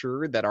make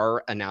sure that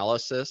our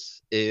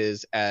analysis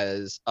is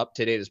as up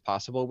to date as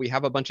possible. We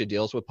have a bunch of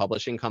deals with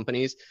publishing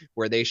companies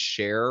where they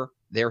share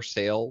their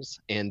sales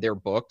and their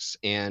books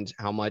and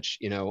how much,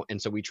 and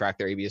so we track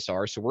their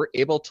ABSR. So we're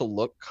able to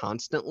look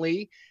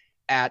constantly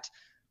at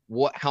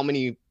how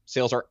many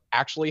sales are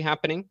actually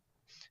happening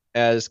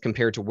as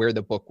compared to where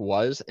the book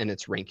was and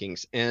its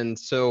rankings. And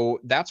so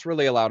that's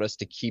really allowed us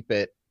to keep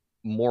it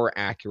more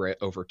accurate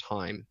over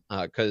time.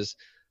 Because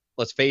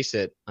let's face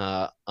it,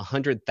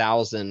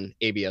 100,000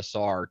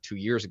 ABSR 2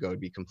 years ago would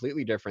be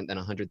completely different than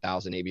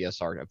 100,000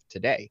 ABSR of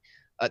today.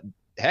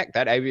 Heck,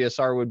 that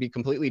ABSR would be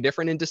completely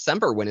different in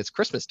December when it's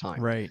Christmas time.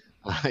 Right.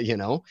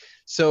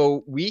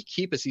 So we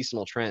keep a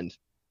seasonal trend.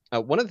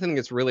 One of the things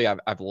that's really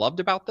I've loved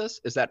about this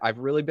is that I've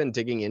really been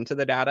digging into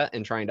the data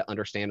and trying to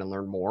understand and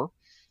learn more.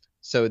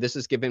 So this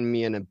has given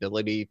me an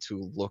ability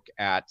to look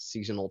at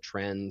seasonal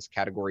trends,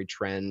 category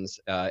trends.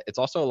 It's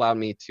also allowed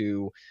me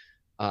to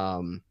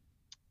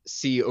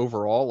see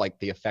overall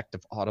the effect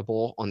of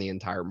Audible on the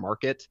entire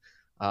market.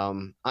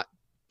 I'm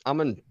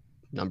a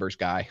numbers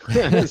guy,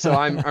 so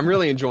I'm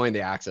really enjoying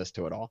the access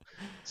to it all.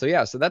 So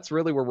yeah, so that's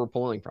really where we're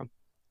pulling from.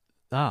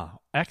 Ah,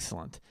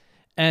 excellent.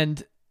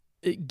 And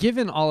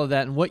given all of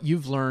that and what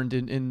you've learned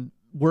in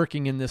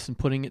working in this and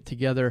putting it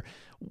together,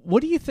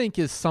 what do you think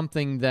is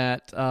something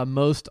that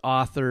most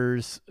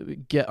authors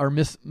are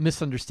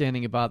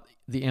misunderstanding about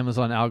the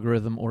Amazon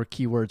algorithm or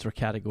keywords or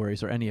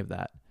categories or any of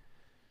that?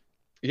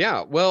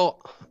 Yeah,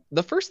 well,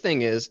 the first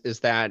thing is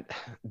that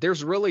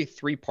there's really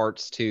 3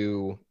 parts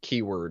to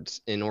keywords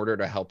in order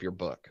to help your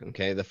book.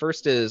 Okay, the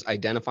first is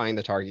identifying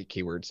the target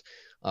keywords,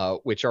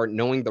 which are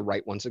knowing the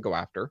right ones to go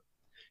after.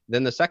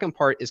 Then the second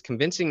part is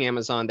convincing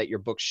Amazon that your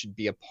book should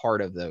be a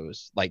part of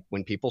those. Like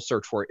when people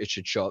search for it, it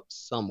should show up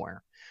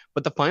somewhere.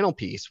 But the final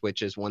piece,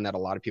 which is one that a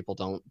lot of people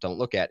don't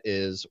look at,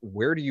 is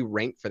where do you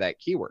rank for that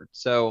keyword?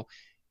 So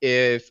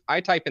if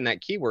I type in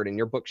that keyword and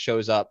your book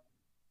shows up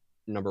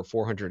number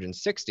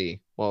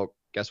 460, well,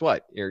 guess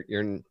what?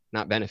 You're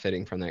not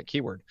benefiting from that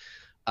keyword.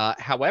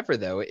 However,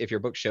 though, if your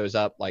book shows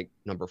up like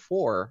number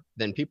 4,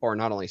 then people are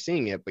not only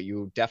seeing it, but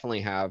you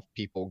definitely have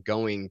people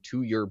going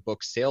to your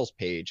book sales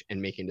page and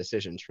making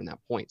decisions from that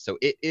point. So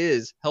it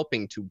is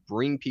helping to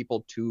bring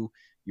people to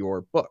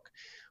your book.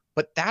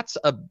 But that's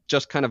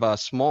just kind of a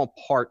small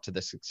part to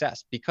the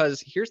success,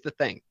 because here's the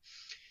thing.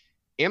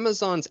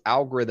 Amazon's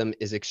algorithm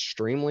is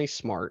extremely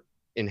smart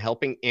in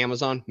helping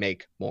Amazon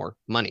make more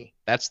money.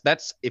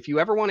 That's if you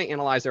ever want to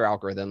analyze their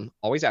algorithm,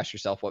 always ask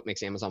yourself what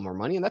makes Amazon more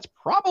money, and that's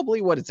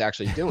probably what it's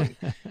actually doing.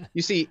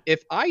 You see,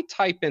 if I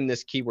type in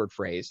this keyword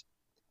phrase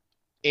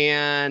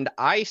and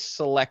I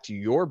select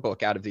your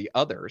book out of the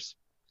others,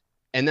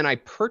 and then I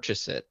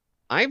purchase it,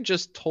 I've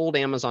just told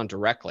Amazon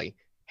directly,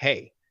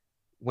 hey,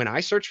 when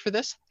I search for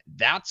this,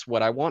 that's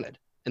what I wanted.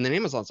 And then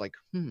Amazon's like,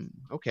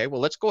 okay,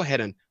 well, let's go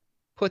ahead and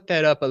put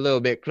that up a little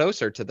bit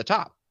closer to the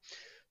top.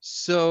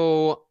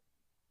 So,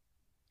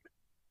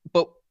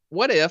 but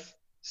what if,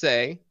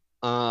 say,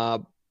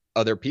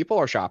 other people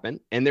are shopping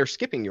and they're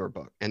skipping your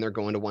book and they're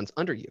going to ones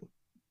under you?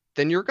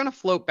 Then you're going to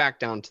float back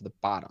down to the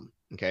bottom,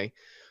 okay?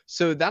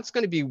 So that's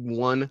going to be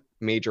one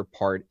major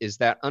part, is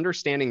that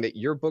understanding that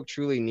your book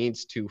truly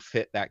needs to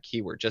fit that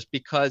keyword. Just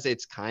because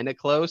it's kind of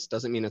close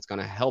doesn't mean it's going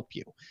to help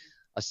you.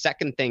 A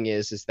second thing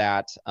is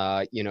that,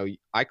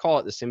 I call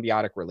it the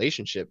symbiotic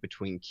relationship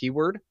between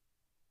keyword,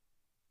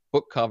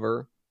 book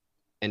cover,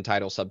 and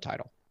title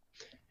subtitle.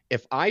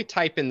 If I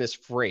type in this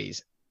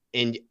phrase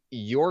and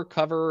your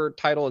cover,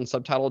 title, and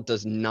subtitle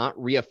does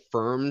not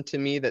reaffirm to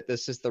me that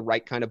this is the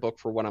right kind of book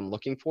for what I'm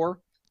looking for,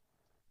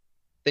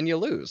 then you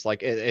lose.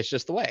 Like, it's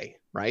just the way,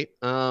 right?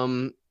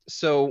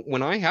 So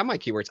when I have my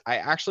keywords, I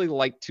actually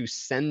like to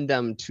send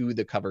them to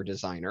the cover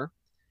designer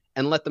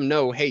and let them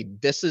know, hey,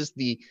 this is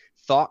the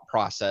thought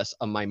process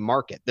of my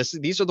market.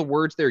 These are the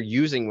words they're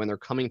using when they're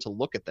coming to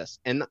look at this.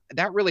 And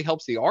that really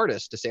helps the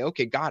artist to say,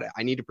 okay, got it.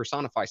 I need to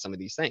personify some of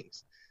these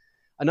things.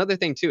 Another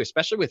thing too,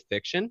 especially with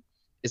fiction,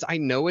 is I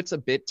know it's a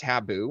bit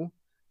taboo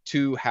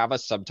to have a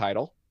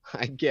subtitle.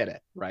 I get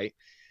it, right?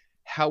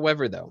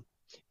 However, though,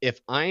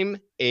 if I'm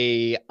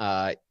a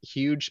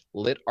huge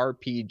lit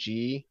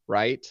RPG,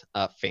 right,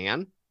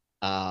 fan,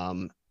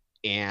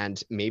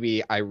 and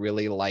maybe I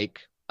really like,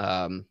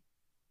 certain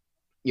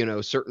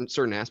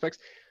aspects,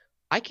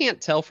 I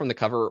can't tell from the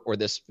cover or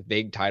this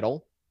vague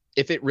title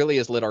if it really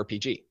is lit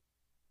RPG.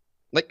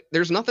 Like,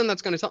 there's nothing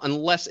that's going to tell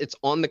unless it's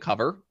on the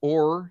cover,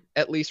 or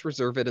at least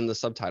reserve it in the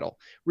subtitle.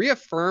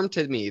 Reaffirm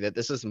to me that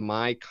this is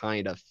my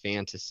kind of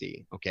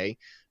fantasy, okay?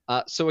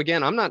 So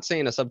again, I'm not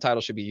saying a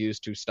subtitle should be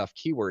used to stuff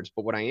keywords,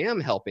 but what I am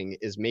helping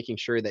is making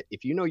sure that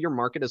if you know your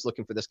market is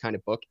looking for this kind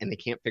of book and they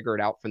can't figure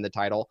it out from the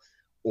title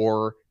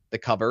or the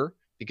cover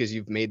because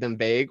you've made them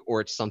vague,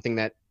 or it's something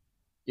that,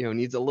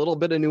 needs a little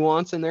bit of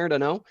nuance in there to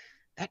know,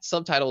 that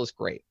subtitle is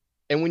great.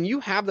 And when you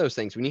have those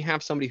things, when you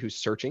have somebody who's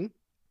searching,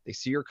 they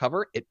see your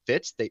cover, it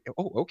fits,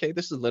 okay,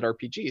 this is lit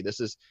RPG. This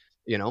is,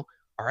 all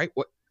right,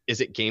 what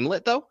is it, game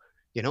lit though?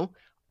 All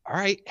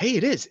right, hey,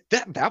 it is.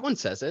 That one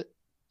says it.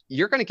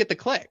 You're going to get the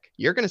click.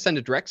 You're going to send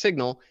a direct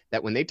signal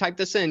that when they type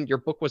this in, your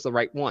book was the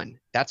right one.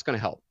 That's going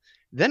to help.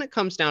 Then it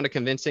comes down to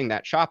convincing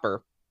that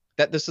shopper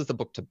that this is the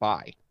book to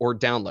buy or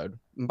download.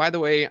 And by the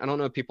way, I don't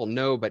know if people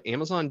know, but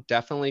Amazon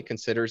definitely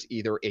considers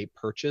either a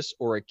purchase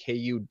or a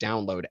KU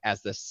download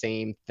as the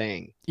same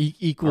thing.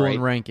 Equal in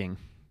ranking.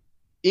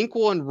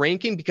 Equal in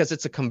ranking because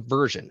it's a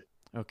conversion.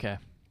 Okay.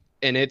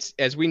 And it's,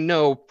 as we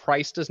know,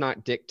 price does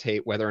not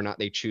dictate whether or not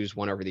they choose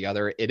one over the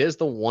other. It is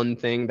the one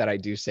thing that I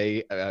do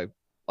say,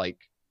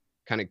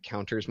 kind of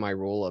counters my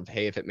rule of,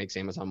 hey, if it makes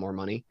Amazon more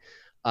money.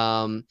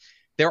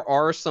 There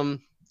are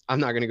some,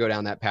 I'm not going to go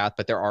down that path,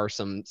 but there are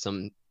some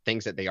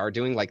things that they are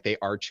doing, like they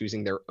are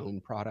choosing their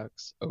own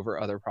products over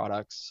other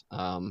products.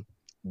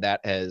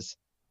 That has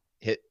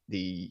hit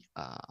the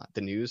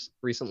news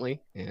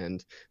recently.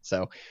 And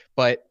so,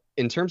 but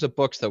in terms of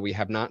books, though, we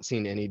have not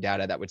seen any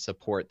data that would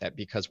support that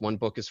because one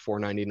book is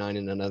 $4.99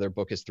 and another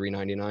book is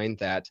 $3.99,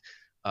 that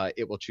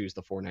it will choose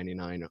the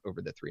 $4.99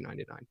 over the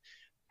 $3.99.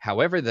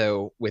 However,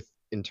 though,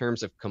 in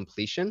terms of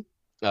completion,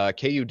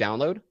 KU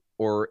download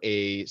or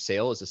a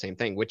sale is the same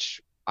thing,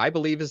 which I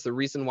believe is the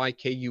reason why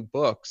KU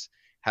books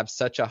have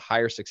such a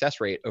higher success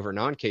rate over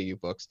non-KU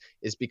books,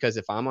 is because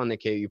if I'm on the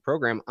KU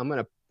program, I'm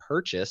going to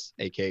purchase,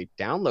 aka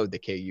download the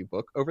KU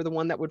book over the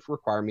one that would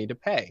require me to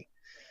pay.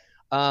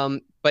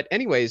 But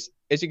anyways,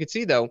 as you can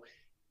see, though,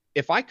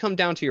 if I come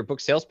down to your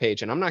book sales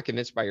page and I'm not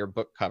convinced by your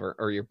book cover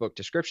or your book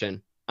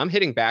description, I'm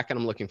hitting back and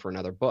I'm looking for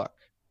another book.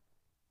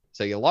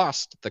 So you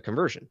lost the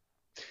conversion.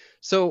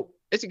 So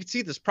as you can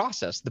see, this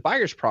process, the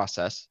buyer's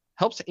process,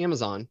 helps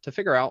Amazon to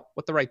figure out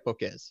what the right book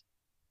is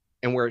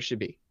and where it should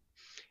be.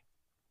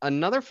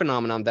 Another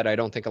phenomenon that I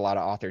don't think a lot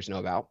of authors know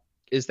about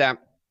is that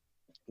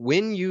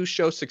when you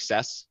show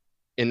success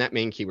in that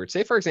main keyword,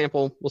 say, for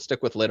example, we'll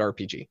stick with lit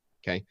RPG,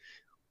 okay?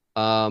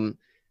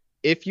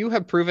 If you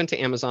have proven to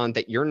Amazon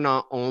that you're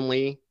not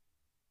only,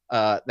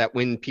 that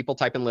when people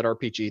type in lit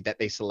RPG, that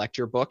they select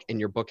your book and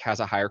your book has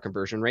a higher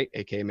conversion rate,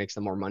 aka makes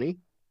them more money,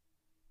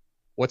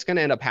 what's going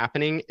to end up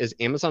happening is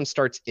Amazon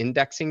starts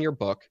indexing your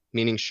book,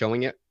 meaning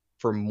showing it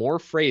for more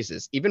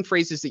phrases, even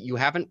phrases that you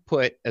haven't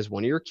put as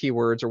one of your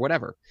keywords or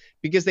whatever,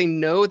 because they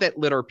know that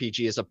lit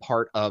RPG is a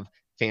part of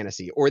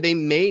fantasy, or they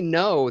may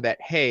know that,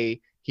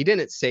 hey, he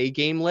didn't say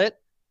game lit,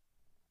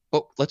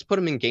 but let's put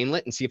him in game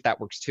lit and see if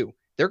that works too.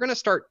 they're going to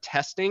start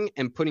testing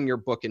and putting your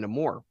book into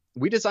more.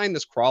 We designed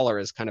this crawler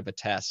as kind of a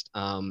test.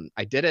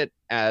 I did it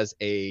as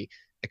a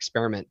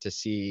experiment to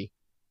see,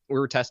 we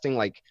were testing,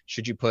 like,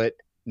 should you put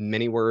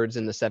many words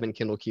in the 7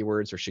 Kindle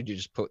keywords or should you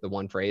just put the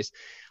one phrase?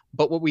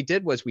 But what we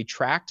did was we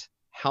tracked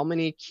how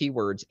many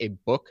keywords a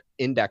book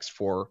indexed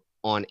for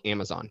on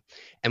Amazon.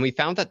 And we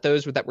found that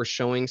those that were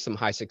showing some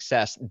high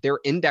success, their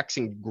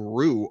indexing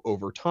grew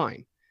over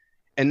time.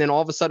 And then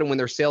all of a sudden, when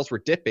their sales were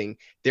dipping,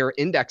 their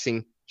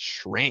indexing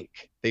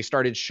shrank. They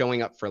started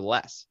showing up for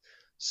less.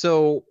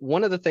 So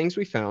one of the things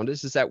we found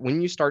is that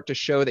when you start to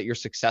show that you're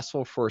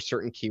successful for a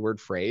certain keyword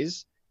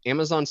phrase,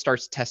 Amazon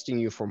starts testing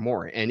you for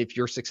more. And if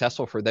you're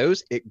successful for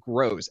those, it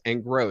grows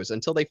and grows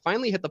until they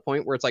finally hit the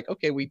point where it's like,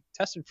 okay, we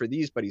tested for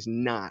these, but he's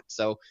not.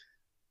 So,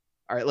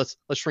 all right, let's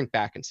shrink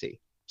back and see.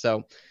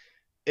 So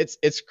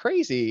it's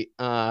crazy,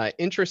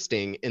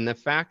 interesting in the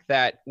fact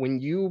that when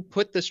you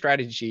put the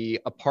strategy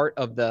a part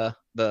of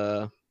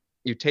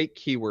you take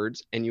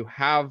keywords and you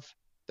have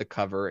the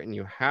cover and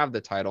you have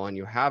the title and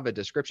you have a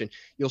description,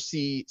 you'll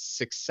see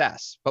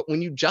success. But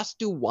when you just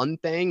do one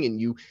thing and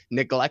you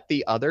neglect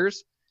the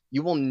others,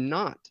 you will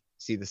not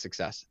see the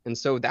success. And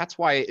so that's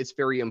why it's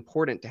very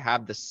important to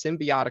have the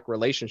symbiotic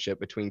relationship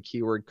between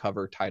keyword,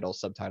 cover, title,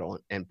 subtitle,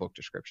 and book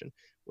description.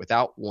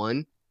 Without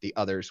one, the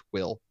others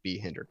will be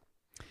hindered.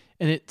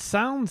 And it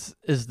sounds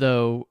as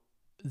though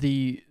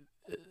the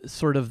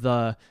sort of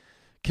the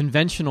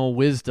conventional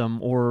wisdom,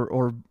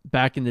 or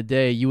back in the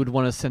day, you would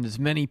want to send as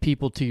many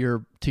people to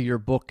your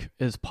book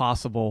as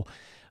possible.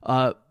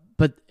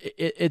 But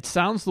it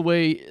sounds the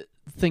way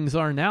things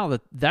are now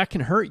that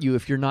can hurt you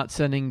if you're not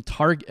sending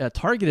a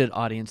targeted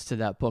audience to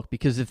that book,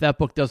 because if that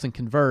book doesn't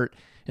convert,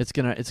 it's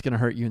gonna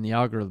hurt you in the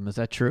algorithm. Is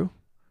that true?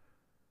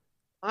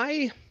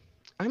 I'm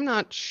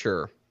not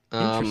sure.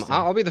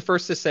 I'll be the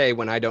first to say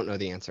when I don't know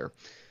the answer.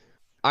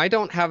 I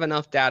don't have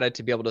enough data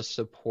to be able to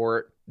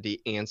support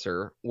the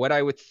answer. What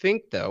I would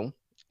think, though,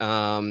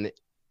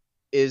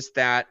 is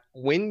that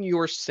when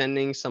you're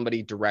sending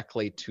somebody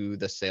directly to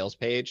the sales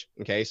page,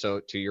 okay, so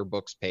to your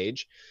book's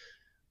page,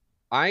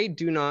 I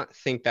do not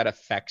think that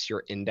affects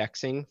your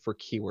indexing for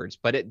keywords,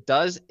 but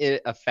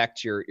it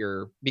affect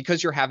your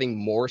because you're having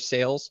more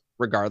sales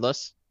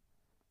regardless.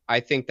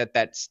 I think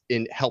that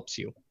helps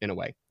you in a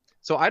way.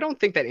 So I don't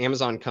think that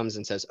Amazon comes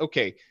and says,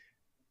 okay,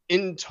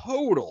 in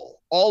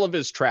total, all of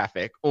his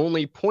traffic,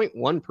 only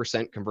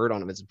 0.1% convert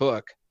on his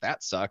book.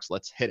 That sucks.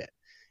 Let's hit it.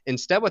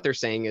 Instead, what they're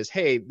saying is,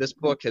 hey, this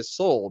book has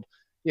sold,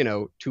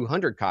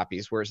 200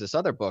 copies, whereas this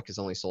other book has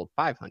only sold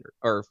 500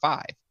 or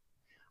 5.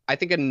 I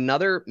think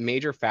another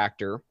major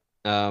factor,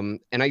 and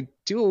I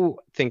do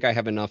think I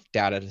have enough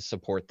data to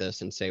support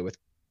this and say with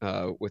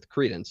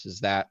credence, is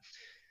that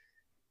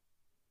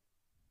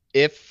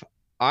if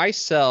I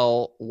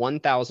sell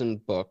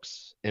 1,000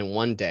 books in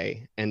one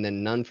day and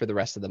then none for the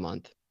rest of the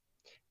month,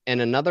 and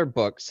another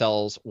book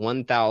sells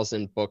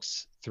 1,000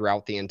 books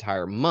throughout the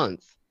entire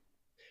month,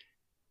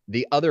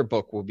 the other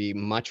book will be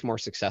much more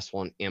successful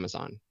on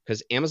Amazon,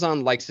 because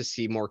Amazon likes to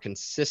see more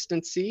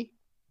consistency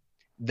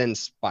than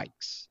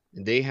spikes.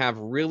 They have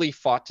really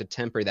fought to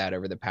temper that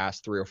over the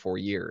past 3 or 4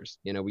 years.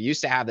 We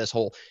used to have this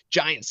whole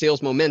giant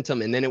sales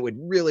momentum and then it would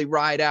really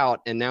ride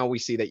out. And now we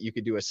see that you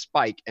could do a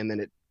spike and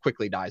then it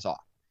quickly dies off.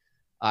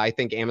 I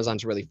think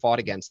Amazon's really fought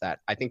against that.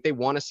 I think they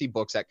want to see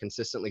books that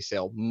consistently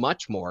sell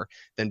much more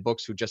than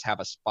books who just have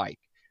a spike.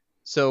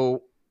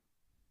 So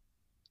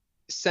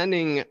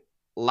sending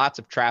lots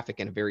of traffic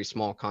in a very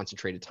small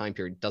concentrated time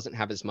period doesn't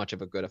have as much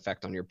of a good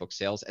effect on your book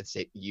sales as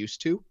it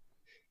used to,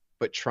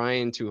 but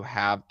trying to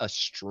have a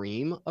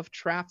stream of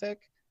traffic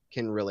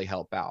can really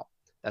help out.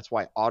 That's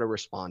why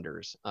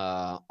autoresponders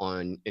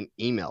on an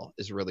email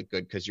is really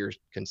good, because you're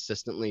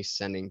consistently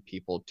sending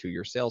people to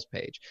your sales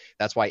page.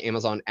 That's why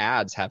Amazon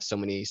ads have so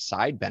many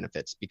side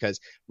benefits,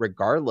 because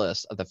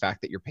regardless of the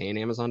fact that you're paying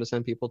Amazon to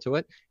send people to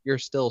it, you're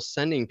still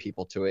sending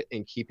people to it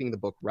and keeping the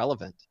book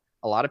relevant.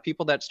 A lot of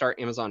people that start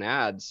Amazon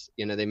ads,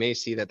 they may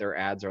see that their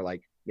ads are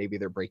like, maybe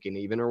they're breaking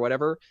even or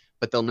whatever,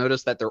 but they'll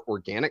notice that their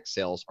organic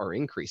sales are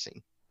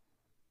increasing.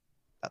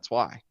 That's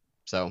why.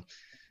 So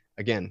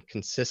again,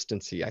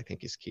 consistency, I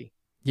think, is key.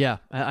 Yeah,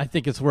 I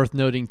think it's worth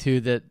noting too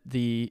that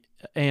the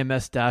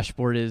AMS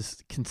dashboard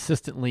is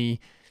consistently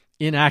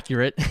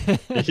inaccurate.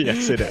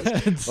 Yes, it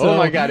is. So, oh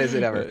my God, is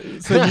it ever?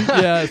 So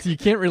you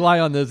can't rely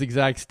on those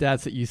exact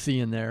stats that you see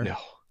in there. No.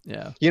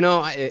 Yeah.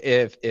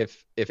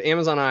 If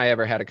Amazon and I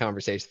ever had a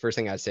conversation, the first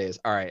thing I'd say is,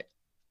 all right,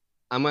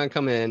 I'm going to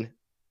come in,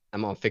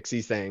 I'm going to fix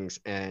these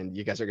things, and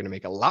you guys are going to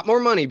make a lot more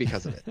money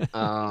because of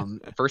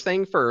it. First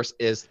thing first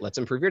is let's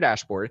improve your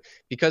dashboard,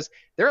 because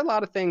there are a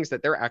lot of things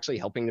that they're actually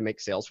helping to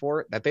make sales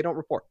for that they don't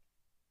report.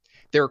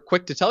 They're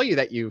quick to tell you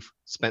that you've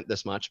spent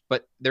this much,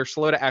 but they're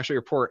slow to actually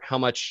report how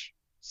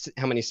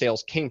many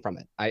sales came from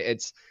it.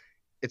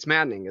 It's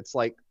maddening. It's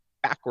like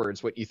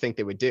backwards what you think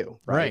they would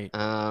do. Right.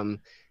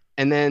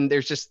 And then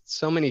there's just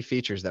so many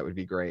features that would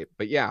be great.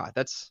 But yeah,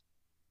 that's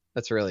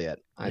really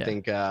it. I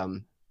think,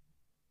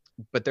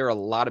 but there are a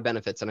lot of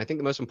benefits. And I think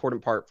the most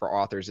important part for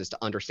authors is to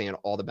understand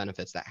all the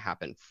benefits that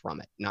happen from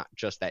it, not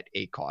just that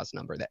ACOS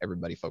number that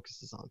everybody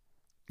focuses on.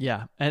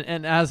 Yeah.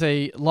 And as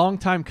a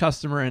longtime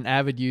customer and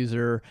avid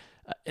user,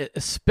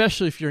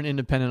 especially if you're an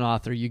independent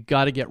author, you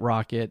got to get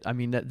Rocket. I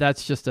mean,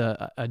 that's just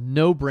a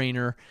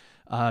no-brainer.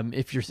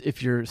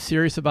 If you're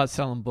serious about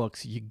selling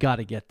books, you got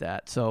to get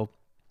that. So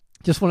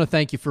just want to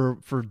thank you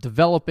for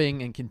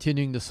developing and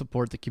continuing to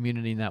support the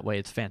community in that way.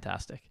 It's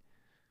fantastic.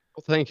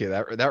 Well, thank you.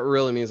 That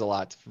really means a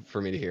lot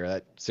for me to hear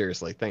that.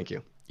 Seriously, thank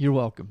you. You're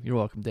welcome. You're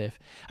welcome, Dave.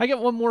 I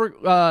got one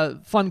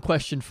more fun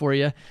question for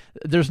you.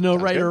 There's no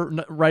right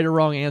or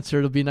wrong answer.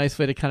 It'll be a nice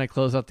way to kind of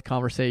close out the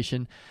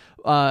conversation.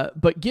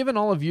 But given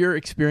all of your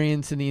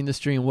experience in the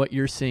industry and what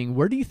you're seeing,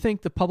 where do you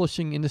think the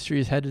publishing industry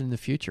is headed in the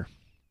future?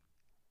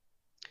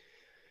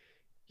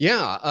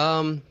 Yeah,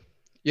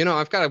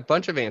 I've got a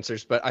bunch of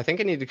answers, but I think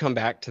I need to come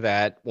back to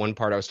that one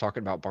part I was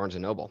talking about, Barnes &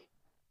 Noble.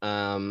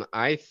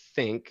 I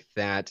think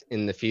that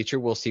in the future,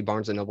 we'll see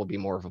Barnes & Noble be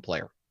more of a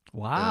player.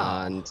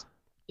 Wow. And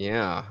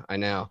yeah, I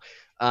know.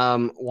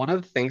 One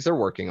of the things they're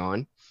working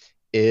on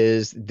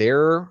is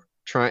they're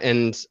trying,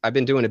 and I've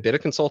been doing a bit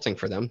of consulting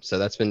for them, so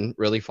that's been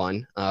really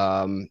fun.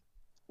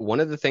 One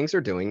of the things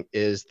they're doing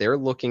is they're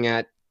looking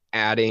at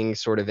adding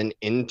sort of an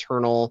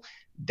internal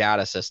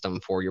data system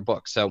for your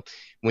book. So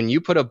when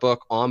you put a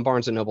book on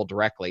Barnes & Noble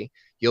directly,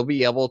 you'll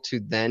be able to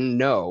then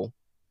know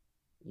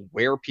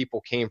where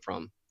people came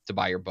from to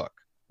buy your book,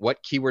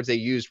 what keywords they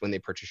used when they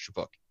purchased your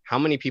book, how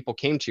many people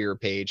came to your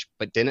page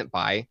but didn't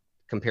buy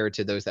compared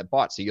to those that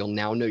bought. So you'll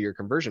now know your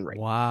conversion rate.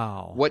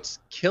 Wow. What's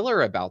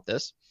killer about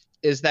this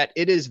is that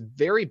it is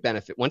very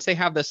once they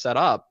have this set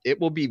up, it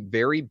will be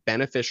very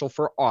beneficial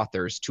for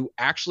authors to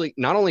actually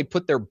not only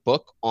put their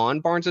book on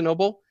Barnes &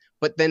 Noble,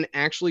 but then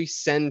actually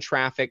send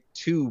traffic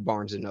to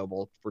Barnes &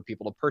 Noble for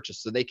people to purchase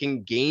so they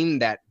can gain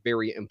that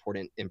very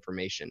important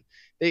information.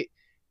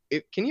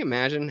 Can you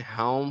imagine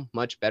how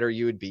much better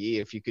you would be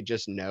if you could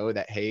just know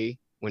that, hey,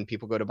 when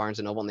people go to Barnes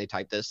 & Noble and they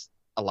type this,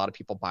 a lot of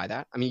people buy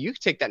that? I mean, you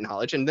could take that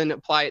knowledge and then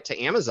apply it to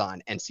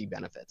Amazon and see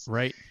benefits.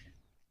 Right.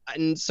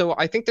 And so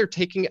I think they're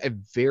taking a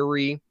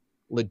very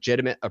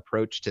legitimate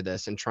approach to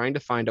this and trying to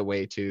find a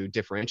way to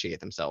differentiate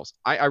themselves.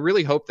 I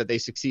really hope that they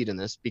succeed in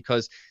this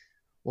because,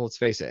 well, let's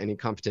face it, any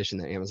competition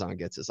that Amazon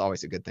gets is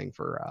always a good thing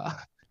for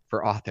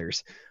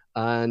authors.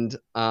 And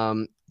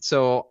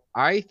so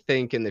I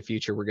think in the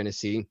future, we're going to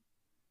see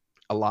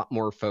a lot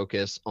more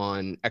focus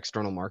on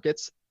external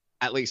markets.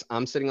 At least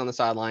I'm sitting on the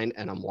sideline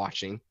and I'm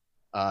watching.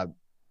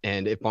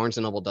 And if Barnes &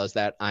 Noble does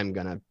that, I'm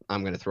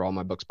gonna throw all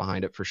my books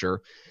behind it for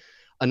sure.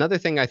 Another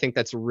thing I think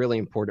that's really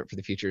important for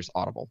the future is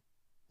Audible.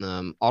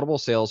 Audible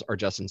sales are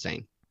just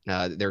insane.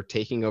 They're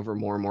taking over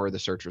more and more of the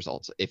search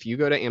results. If you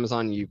go to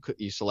Amazon, you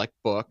select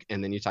book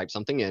and then you type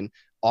something in,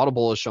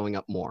 Audible is showing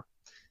up more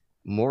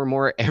and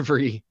more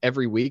every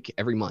week,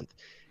 every month.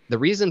 The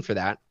reason for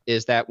that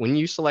is that when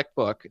you select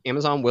book,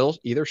 Amazon will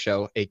either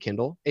show a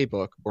Kindle, a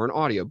book, or an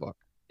audiobook.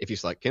 If you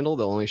select Kindle,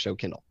 they'll only show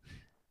Kindle.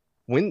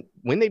 When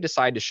they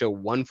decide to show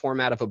one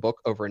format of a book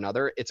over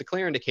another, it's a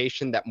clear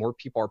indication that more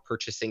people are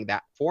purchasing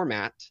that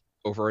format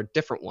over a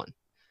different one.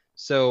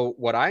 So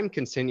what I'm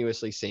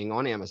continuously seeing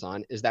on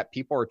Amazon is that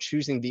people are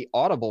choosing the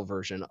Audible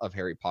version of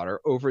Harry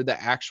Potter over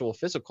the actual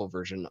physical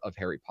version of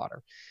Harry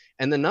Potter.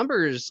 And the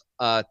numbers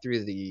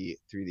through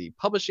the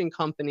publishing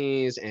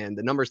companies and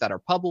the numbers that are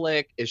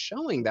public is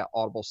showing that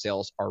Audible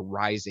sales are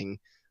rising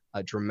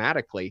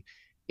dramatically.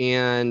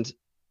 And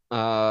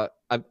I'm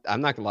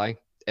not gonna lie,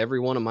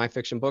 every one of my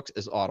fiction books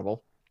is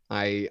Audible.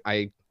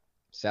 I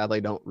sadly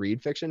don't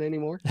read fiction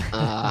anymore.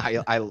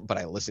 But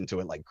I listen to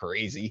it like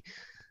crazy.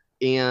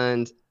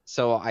 And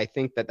so I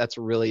think that that's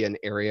really an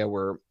area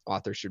where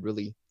authors should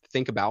really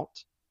think about.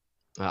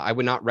 I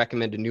would not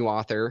recommend a new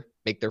author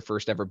make their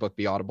first ever book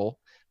be Audible.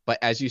 But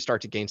as you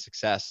start to gain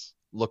success,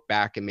 look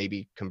back and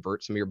maybe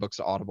convert some of your books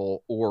to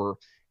Audible or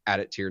add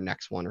it to your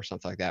next one or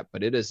something like that.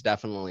 But it is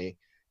definitely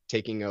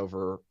taking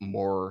over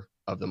more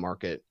of the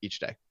market each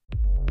day.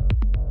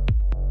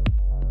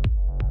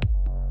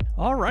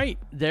 All right.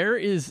 There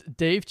is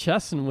Dave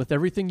Chesson with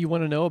everything you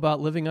want to know about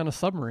living on a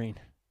submarine.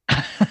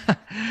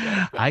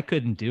 I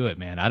couldn't do it,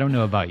 man. I don't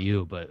know about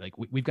you, but like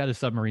we've got a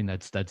submarine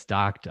that's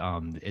docked.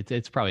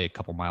 It's probably a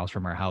couple miles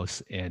from our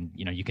house, and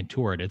you can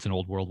tour it. It's an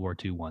old World War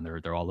II one.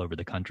 They're all over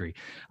the country.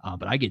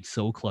 But I get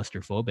so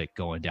claustrophobic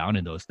going down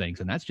in those things,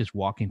 and that's just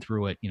walking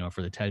through it,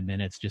 for the 10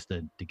 minutes just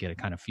to get a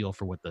kind of feel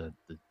for what the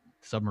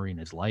submarine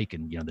is like.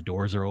 And the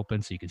doors are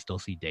open so you can still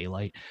see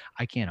daylight.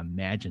 I can't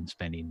imagine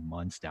spending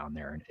months down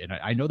there, and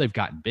I know they've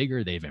gotten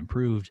bigger, they've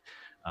improved.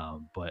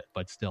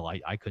 But still,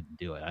 I couldn't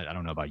do it. I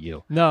don't know about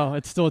you. No,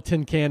 it's still a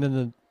tin can in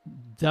the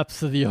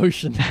depths of the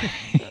ocean.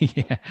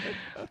 Yeah,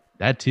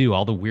 that too.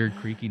 All the weird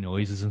creaky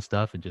noises and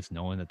stuff, and just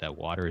knowing that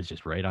water is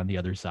just right on the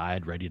other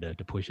side, ready to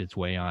push its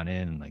way on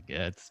in. And like,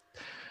 it's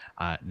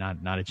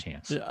not a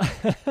chance.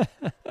 Yeah.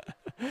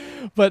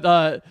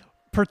 But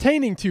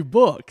pertaining to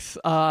books,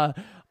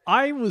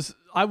 I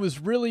was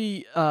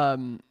really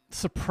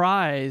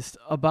surprised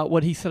about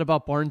what he said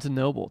about Barnes &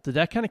 Noble. Did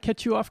that kind of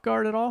catch you off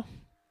guard at all?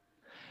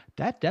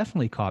 That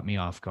definitely caught me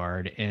off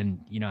guard. And,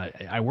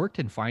 I worked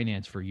in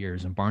finance for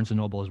years, and Barnes and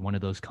Noble is one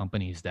of those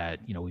companies that,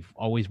 we've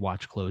always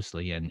watched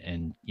closely.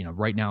 And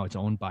right now it's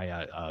owned by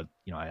a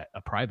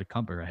private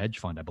company, or a hedge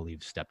fund, I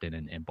believe, stepped in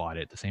and bought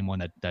it. The same one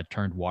that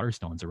turned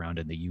Waterstones around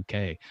in the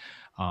UK.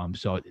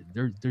 So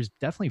there's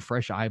definitely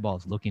fresh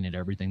eyeballs looking at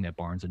everything that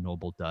Barnes and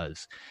Noble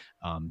does.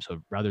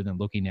 So rather than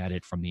looking at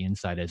it from the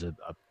inside as a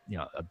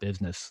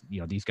business,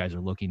 these guys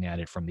are looking at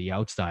it from the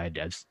outside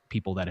as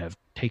people that have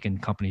taken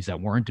companies that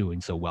weren't doing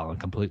so well and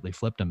completely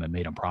flipped them and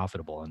made them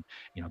profitable. And,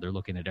 they're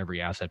looking at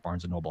every asset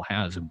Barnes and Noble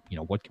has, and,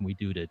 what can we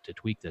do to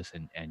tweak this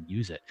and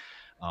use it?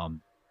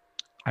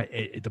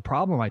 The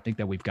problem I think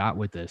that we've got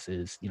with this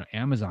is,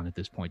 Amazon at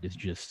this point is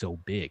just so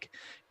big.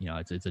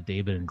 It's a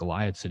David and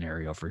Goliath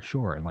scenario for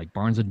sure. And like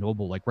Barnes and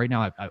Noble, like right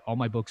now, all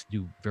my books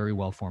do very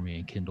well for me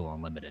in Kindle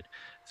Unlimited.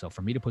 So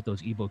for me to put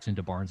those ebooks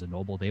into Barnes and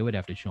Noble, they would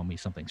have to show me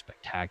something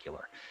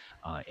spectacular.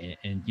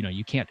 And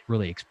you can't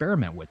really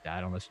experiment with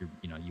that unless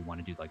you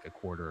want to do like a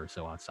quarter or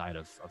so outside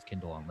of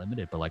Kindle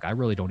Unlimited. But like, I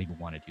really don't even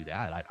want to do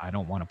that. I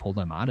don't want to pull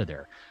them out of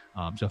there.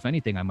 So if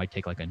anything, I might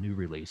take like a new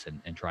release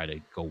and try to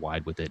go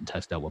wide with it and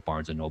test out what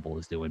Barnes and Noble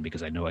is doing,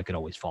 because I know I could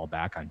always fall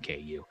back on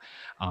KU.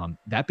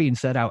 That being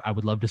said, I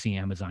would love to see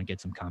Amazon get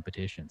some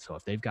competition. So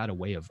if they've got a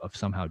way of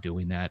somehow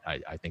doing that,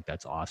 I think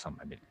that's awesome.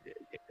 I mean,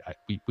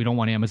 we don't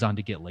want Amazon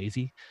to get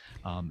lazy.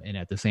 And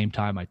at the same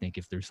time, I think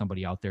if there's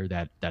somebody out there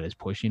that is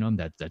pushing them,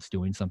 that's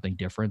doing something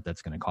different,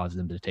 that's going to cause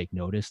them to take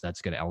notice, that's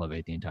going to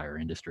elevate the entire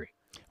industry.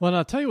 Well, and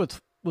I'll tell you what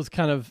was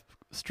kind of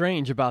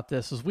strange about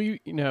this is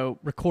we,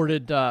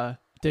 recorded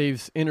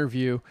Dave's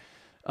interview.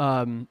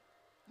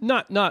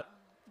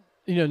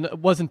 It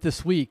wasn't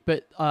this week,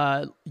 but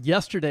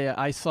yesterday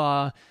I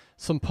saw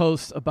some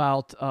posts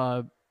about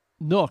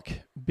Nook,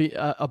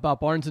 about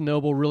Barnes and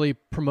Noble really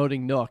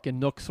promoting Nook, and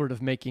Nook sort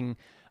of making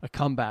a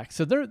comeback.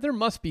 So there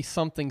must be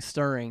something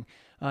stirring.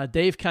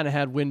 Dave kind of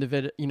had wind of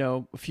it,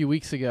 a few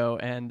weeks ago,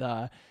 and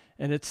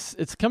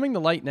it's coming to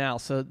light now.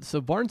 So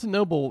Barnes and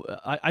Noble,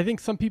 I think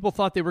some people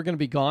thought they were going to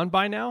be gone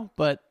by now,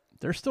 but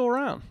they're still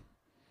around.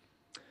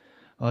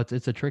 Well,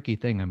 it's a tricky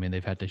thing. I mean,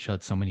 they've had to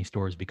shut so many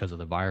stores because of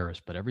the virus,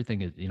 but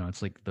everything is,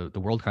 it's like the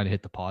world kind of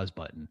hit the pause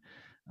button.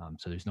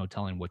 So there's no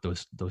telling what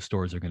those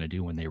stores are going to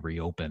do when they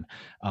reopen.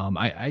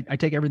 I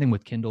take everything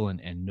with Kindle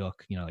and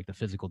Nook, like the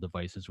physical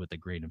devices, with a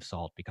grain of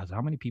salt, because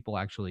how many people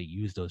actually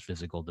use those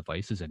physical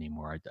devices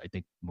anymore? I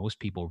think most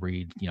people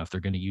read, if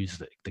they're going to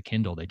use the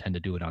Kindle, they tend to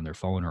do it on their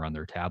phone or on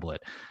their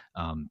tablet.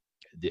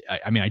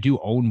 I do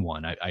own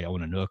one. I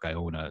own a Nook. I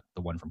own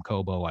the one from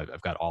Kobo.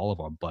 I've got all of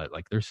them, but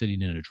like they're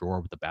sitting in a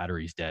drawer with the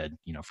batteries dead,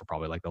 for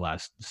probably like the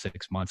last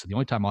 6 months. And the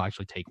only time I'll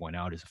actually take one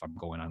out is if I'm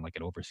going on like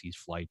an overseas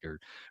flight or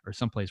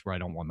someplace where I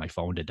don't want my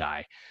phone to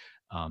die.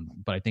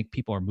 But I think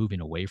people are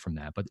moving away from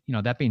that. But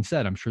that being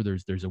said, I'm sure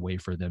there's a way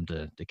for them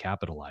to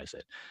capitalize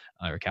it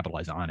or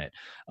capitalize on it.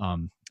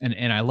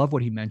 And I love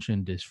what he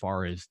mentioned as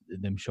far as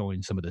them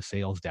showing some of the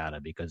sales data,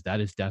 because that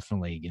is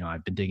definitely,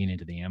 I've been digging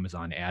into the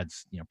Amazon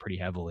ads, pretty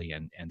heavily,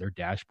 and their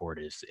dashboard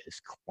is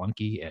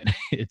clunky and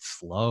it's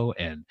slow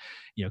and,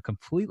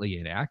 completely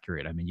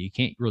inaccurate. I mean, you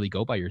can't really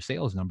go by your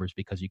sales numbers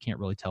because you can't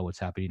really tell what's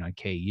happening on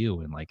KU.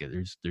 And like,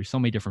 there's so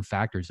many different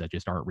factors that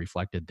just aren't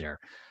reflected there.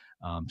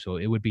 So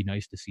it would be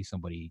nice to see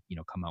somebody,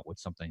 come out with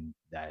something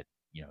that,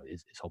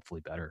 is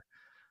hopefully better.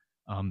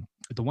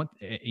 The one,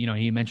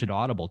 he mentioned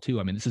Audible too.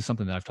 I mean, this is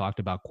something that I've talked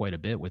about quite a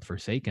bit with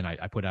Forsaken.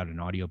 I put out an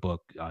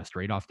audiobook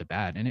straight off the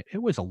bat, and it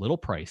was a little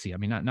pricey. I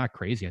mean, not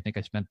crazy. I think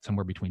I spent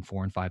somewhere between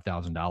 $4,000 and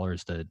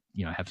 $5,000 to,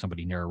 have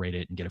somebody narrate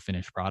it and get a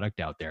finished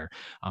product out there.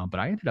 But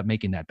I ended up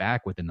making that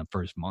back within the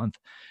first month,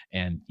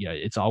 and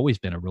it's always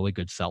been a really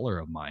good seller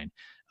of mine.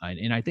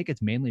 And I think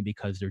it's mainly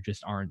because there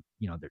just aren't,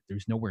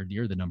 there's nowhere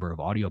near the number of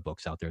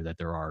audiobooks out there that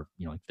there are,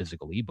 like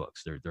physical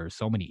ebooks. There are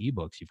so many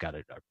ebooks. You've got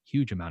a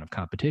huge amount of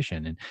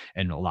competition,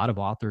 and a lot of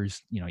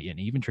authors, and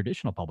even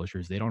traditional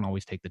publishers, they don't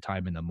always take the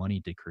time and the money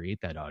to create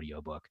that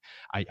audiobook.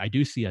 I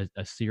do see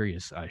a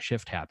serious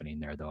shift happening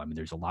there, though. I mean,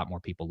 there's a lot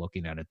more people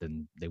looking at it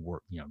than they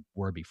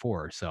were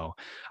before. So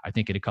I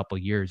think in a couple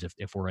of years,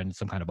 if we're in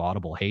some kind of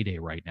Audible heyday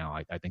right now,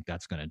 I think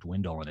that's going to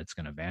dwindle and it's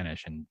going to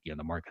vanish, and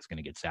the market's going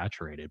to get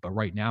saturated. But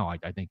right now, I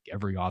think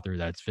every author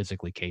that's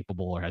physically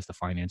capable or has the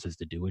finances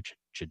to do it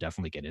should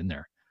definitely get in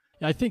there.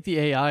 Yeah, I think the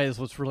AI is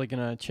what's really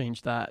going to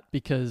change that,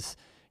 because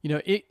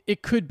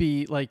it could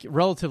be, like,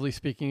 relatively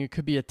speaking, it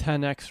could be a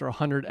 10x or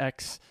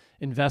 100x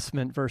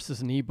investment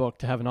versus an ebook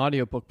to have an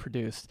audiobook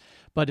produced.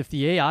 But if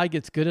the AI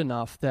gets good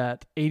enough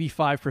that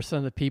 85%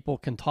 of the people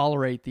can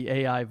tolerate the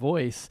AI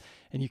voice,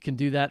 and you can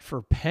do that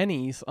for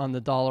pennies on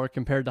the dollar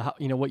compared to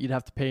what you'd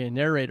have to pay a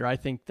narrator, I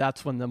think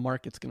that's when the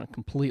market's going to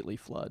completely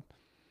flood.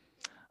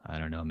 I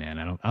don't know, man.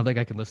 I don't think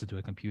I can listen to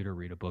a computer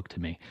read a book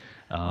to me.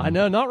 I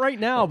know, not right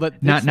now, but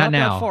it's not not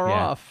now. that far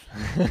off.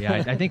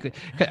 Yeah, I think.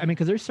 I mean,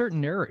 because there's certain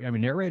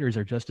narrators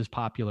are just as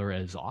popular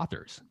as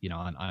authors.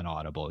 On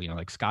Audible.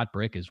 Like Scott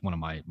Brick is one of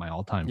my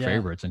all-time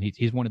favorites, and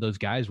he's one of those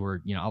guys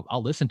where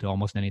I'll listen to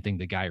almost anything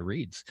the guy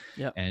reads.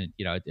 Yep. And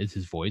it's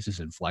his voice, his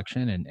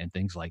inflection, and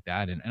things like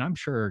that. And I'm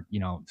sure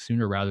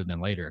sooner rather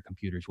than later,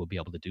 computers will be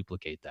able to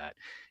duplicate that,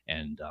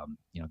 and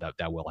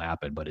that will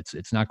happen. But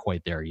it's not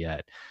quite there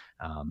yet.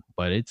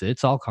 But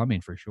it's all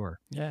coming for sure.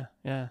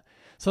 Yeah.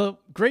 So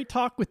great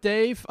talk with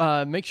Dave.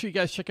 Make sure you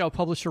guys check out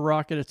Publisher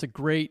Rocket. It's a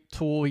great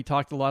tool. He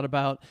talked a lot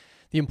about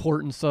the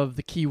importance of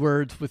the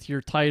keywords with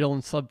your title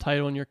and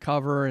subtitle and your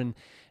cover and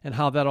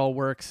how that all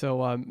works.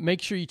 So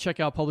make sure you check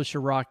out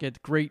Publisher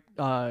Rocket. Great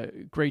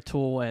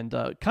tool, and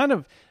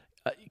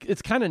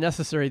it's kind of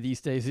necessary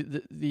these days.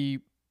 The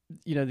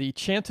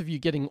chance of you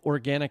getting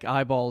organic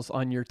eyeballs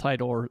on your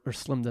title are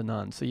slim to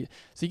none. So you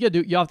have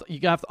to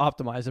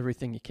optimize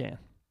everything you can.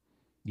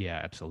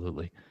 Yeah,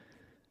 absolutely.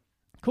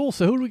 Cool.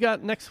 So who do we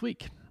got next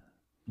week?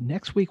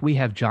 Next week we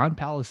have John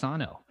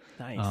Palisano,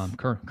 nice.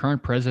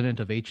 Current president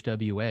of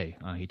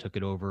HWA. He took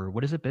it over.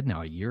 What has it been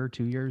now? A year or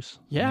 2 years?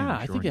 Yeah,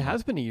 I think it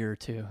has been a year or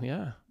two.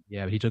 Yeah.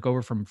 Yeah, but he took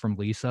over from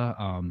Lisa,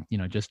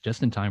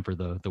 just in time for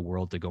the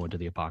world to go into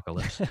the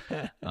apocalypse.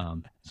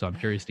 So I'm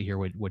curious to hear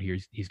what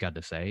he's got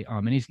to say.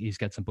 And he's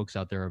got some books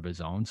out there of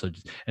his own. So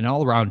an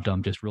all around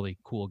just really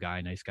cool guy,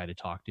 nice guy to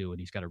talk to,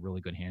 and he's got a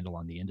really good handle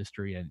on the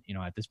industry. And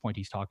at this point,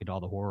 he's talking to all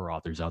the horror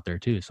authors out there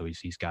too. So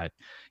he's got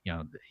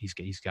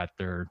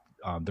their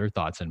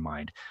thoughts in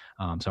mind.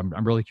 So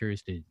I'm really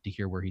curious to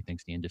hear where he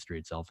thinks the industry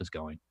itself is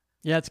going.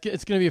 Yeah, it's going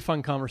to be a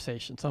fun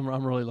conversation. So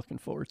I'm really looking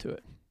forward to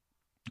it.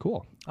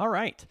 Cool. All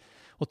right.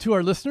 Well, to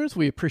our listeners,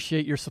 we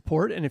appreciate your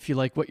support. And if you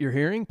like what you're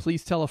hearing,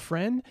 please tell a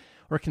friend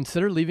or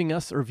consider leaving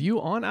us a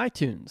review on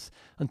iTunes.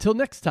 Until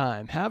next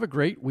time, have a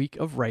great week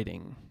of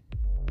writing.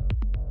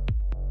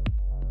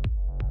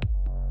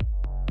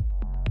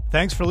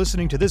 Thanks for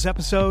listening to this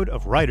episode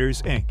of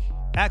Writers, Inc.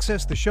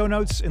 Access the show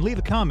notes and leave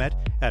a comment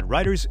at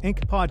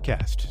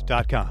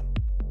writersincpodcast.com.